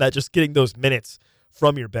really beyond that, just getting those minutes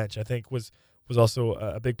from your bench, I think was also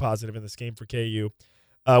a big positive in this game for KU.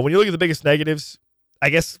 When you look at the biggest negatives, I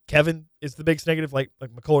guess Kevin is the biggest negative, like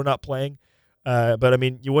McCullough not playing. But, I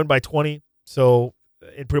mean, you win by 20, so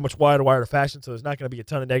in pretty much wire-to-wire fashion, so there's not going to be a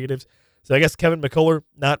ton of negatives. So I guess Kevin McCullough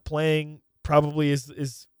not playing probably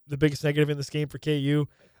is the biggest negative in this game for KU.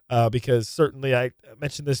 Because certainly I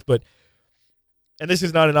mentioned this, and this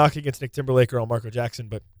is not a knock against Nick Timberlake or Elmarko Jackson,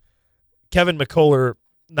 but Kevin McCullough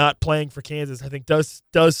not playing for Kansas, I think, does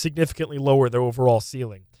significantly lower their overall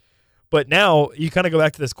ceiling. But now you kind of go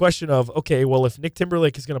back to this question of, okay, well, if Nick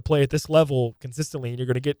Timberlake is going to play at this level consistently, and you're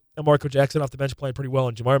going to get Elmarko Jackson off the bench playing pretty well,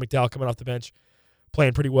 and Jamari McDowell coming off the bench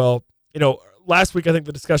playing pretty well, last week I think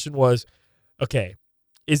the discussion was, okay,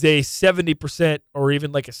 is a 70% or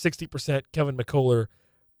even like a 60% Kevin McCullough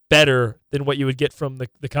better than what you would get from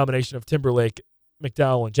the combination of Timberlake,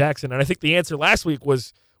 McDowell, and Jackson? And I think the answer last week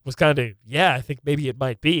was kind of, yeah, I think maybe it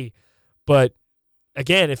might be. But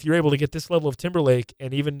again, if you're able to get this level of Timberlake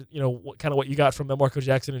and even, kind of what you got from Marco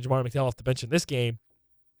Jackson and Jamar McDowell off the bench in this game,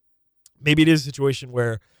 maybe it is a situation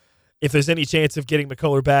where if there's any chance of getting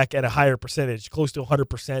McCullough back at a higher percentage, close to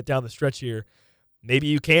 100% down the stretch here, maybe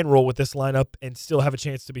you can roll with this lineup and still have a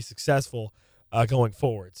chance to be successful going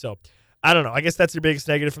forward. So I don't know. I guess that's your biggest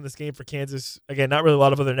negative from this game for Kansas. Again, not really a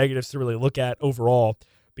lot of other negatives to really look at overall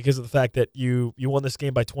because of the fact that you won this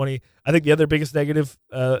game by 20. I think the other biggest negative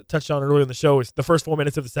touched on earlier in the show is the first 4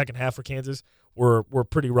 minutes of the second half for Kansas were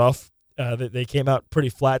pretty rough. They came out pretty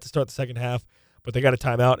flat to start the second half, but they got a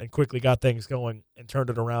timeout and quickly got things going and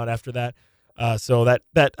turned it around after that. So that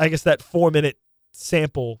I guess that 4 minute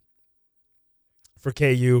sample for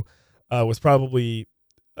KU was probably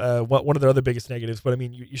one of their other biggest negatives. But I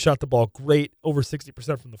mean, you shot the ball great, over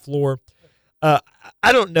 60% from the floor.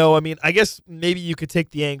 I don't know. I mean, I guess maybe you could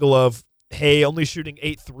take the angle of, hey, only shooting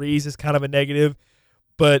 8 threes is kind of a negative.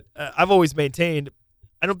 But I've always maintained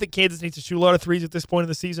I don't think Kansas needs to shoot a lot of threes at this point in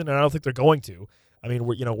the season, and I don't think they're going to. I mean,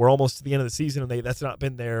 we're almost to the end of the season, and that's not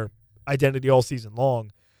been their identity all season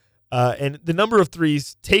long. And the number of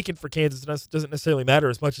threes taken for Kansas doesn't necessarily matter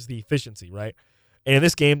as much as the efficiency, right? And in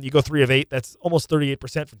this game, you go 3 of 8. That's almost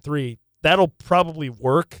 38% from 3. That'll probably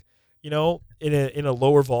work, in a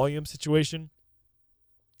lower volume situation.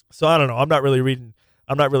 So I don't know. I'm not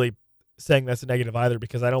really saying that's a negative either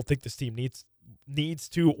because I don't think this team needs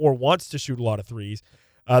to or wants to shoot a lot of threes.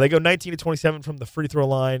 They go 19 to 27 from the free throw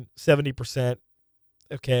line, 70%.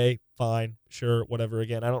 Okay, fine, sure, whatever.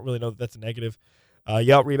 Again, I don't really know that that's a negative.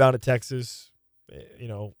 You out-rebounded Texas.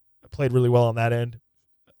 Played really well on that end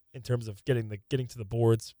in terms of getting to the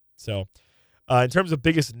boards. So, in terms of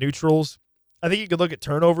biggest neutrals, I think you could look at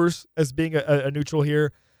turnovers as being a neutral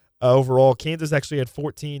here. Overall, Kansas actually had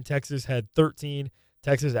 14. Texas had 13.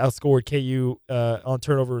 Texas outscored KU on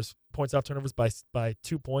turnovers, points off turnovers by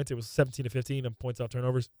 2 points. It was 17 to 15 on points off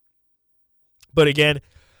turnovers. But again,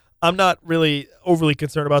 I'm not really overly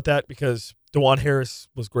concerned about that because DeJuan Harris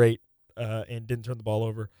was great and didn't turn the ball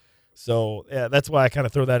over. So yeah, that's why I kind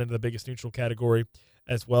of throw that into the biggest neutral category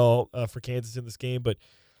as well for Kansas in this game. But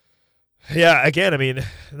yeah, again, I mean,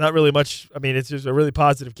 not really much. I mean, it's just a really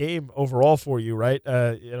positive game overall for you, right?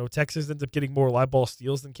 Texas ends up getting more live ball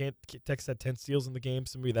steals than Texas had 10 steals in the game.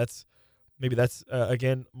 So maybe that's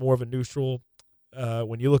again more of a neutral.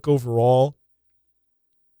 When you look overall,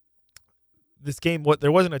 this game,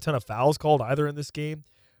 there wasn't a ton of fouls called either in this game.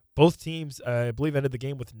 Both teams, I believe, ended the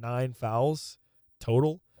game with 9 fouls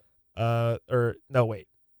total.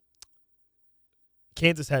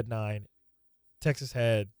 Kansas had 9. Texas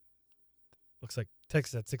had. Looks like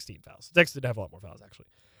Texas had 16 fouls. Texas did have a lot more fouls, actually.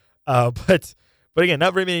 But again,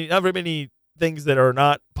 not very many things that are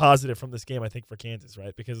not positive from this game, I think, for Kansas,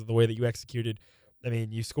 right? Because of the way that you executed. I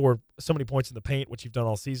mean, you scored so many points in the paint, which you've done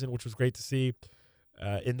all season, which was great to see.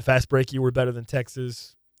 In the fast break, you were better than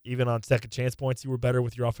Texas. Even on second chance points, you were better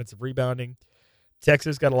with your offensive rebounding.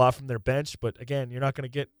 Texas got a lot from their bench, but again,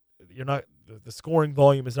 the scoring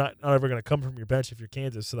volume is not ever going to come from your bench if you're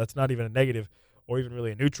Kansas, so that's not even a negative or even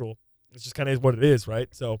really a neutral. It's just kind of is what it is,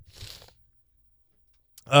 right? So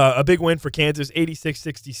a big win for Kansas,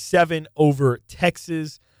 86-67 over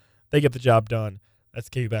Texas. They get the job done. That's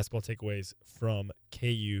KU basketball takeaways from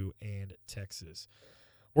KU and Texas.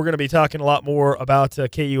 We're going to be talking a lot more about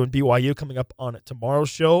KU and BYU coming up on tomorrow's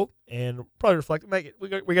show, and probably reflect. We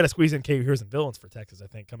got to squeeze in KU Heroes and Villains for Texas, I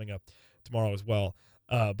think, coming up tomorrow as well.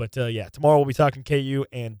 But tomorrow we'll be talking KU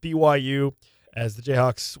and BYU as the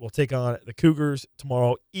Jayhawks will take on the Cougars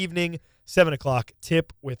tomorrow evening, 7 o'clock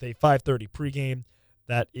tip with a 5:30 pregame.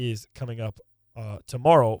 That is coming up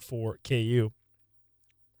tomorrow for KU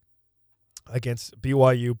against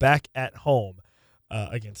BYU back at home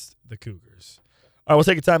against the Cougars. All right, we'll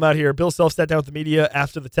take a time out here. Bill Self sat down with the media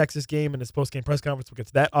after the Texas game and his post-game press conference. We'll get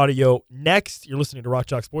to that audio next. You're listening to Rock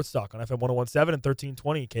Chalk Sports Talk on FM 101.7 and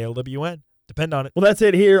 1320 KLWN. Depend on it. Well, that's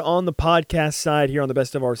it here on the podcast side here on the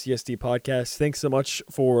Best of RCST podcast. Thanks so much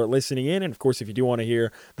for listening in. And, of course, if you do want to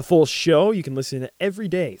hear the full show, you can listen every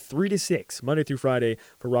day, 3 to 6, Monday through Friday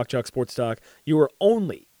for Rock Chalk Sports Talk, your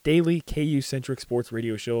only daily KU-centric sports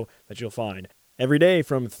radio show that you'll find every day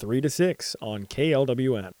from 3 to 6 on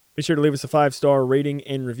KLWN. Be sure to leave us a 5-star rating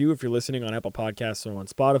and review if you're listening on Apple Podcasts or on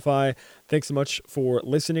Spotify. Thanks so much for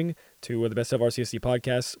listening to the Best of RCST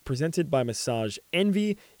podcast presented by Massage Envy.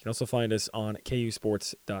 You can also find us on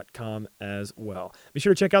KUSports.com as well. Be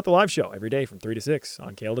sure to check out the live show every day from 3 to 6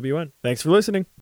 on KLWN. Thanks for listening.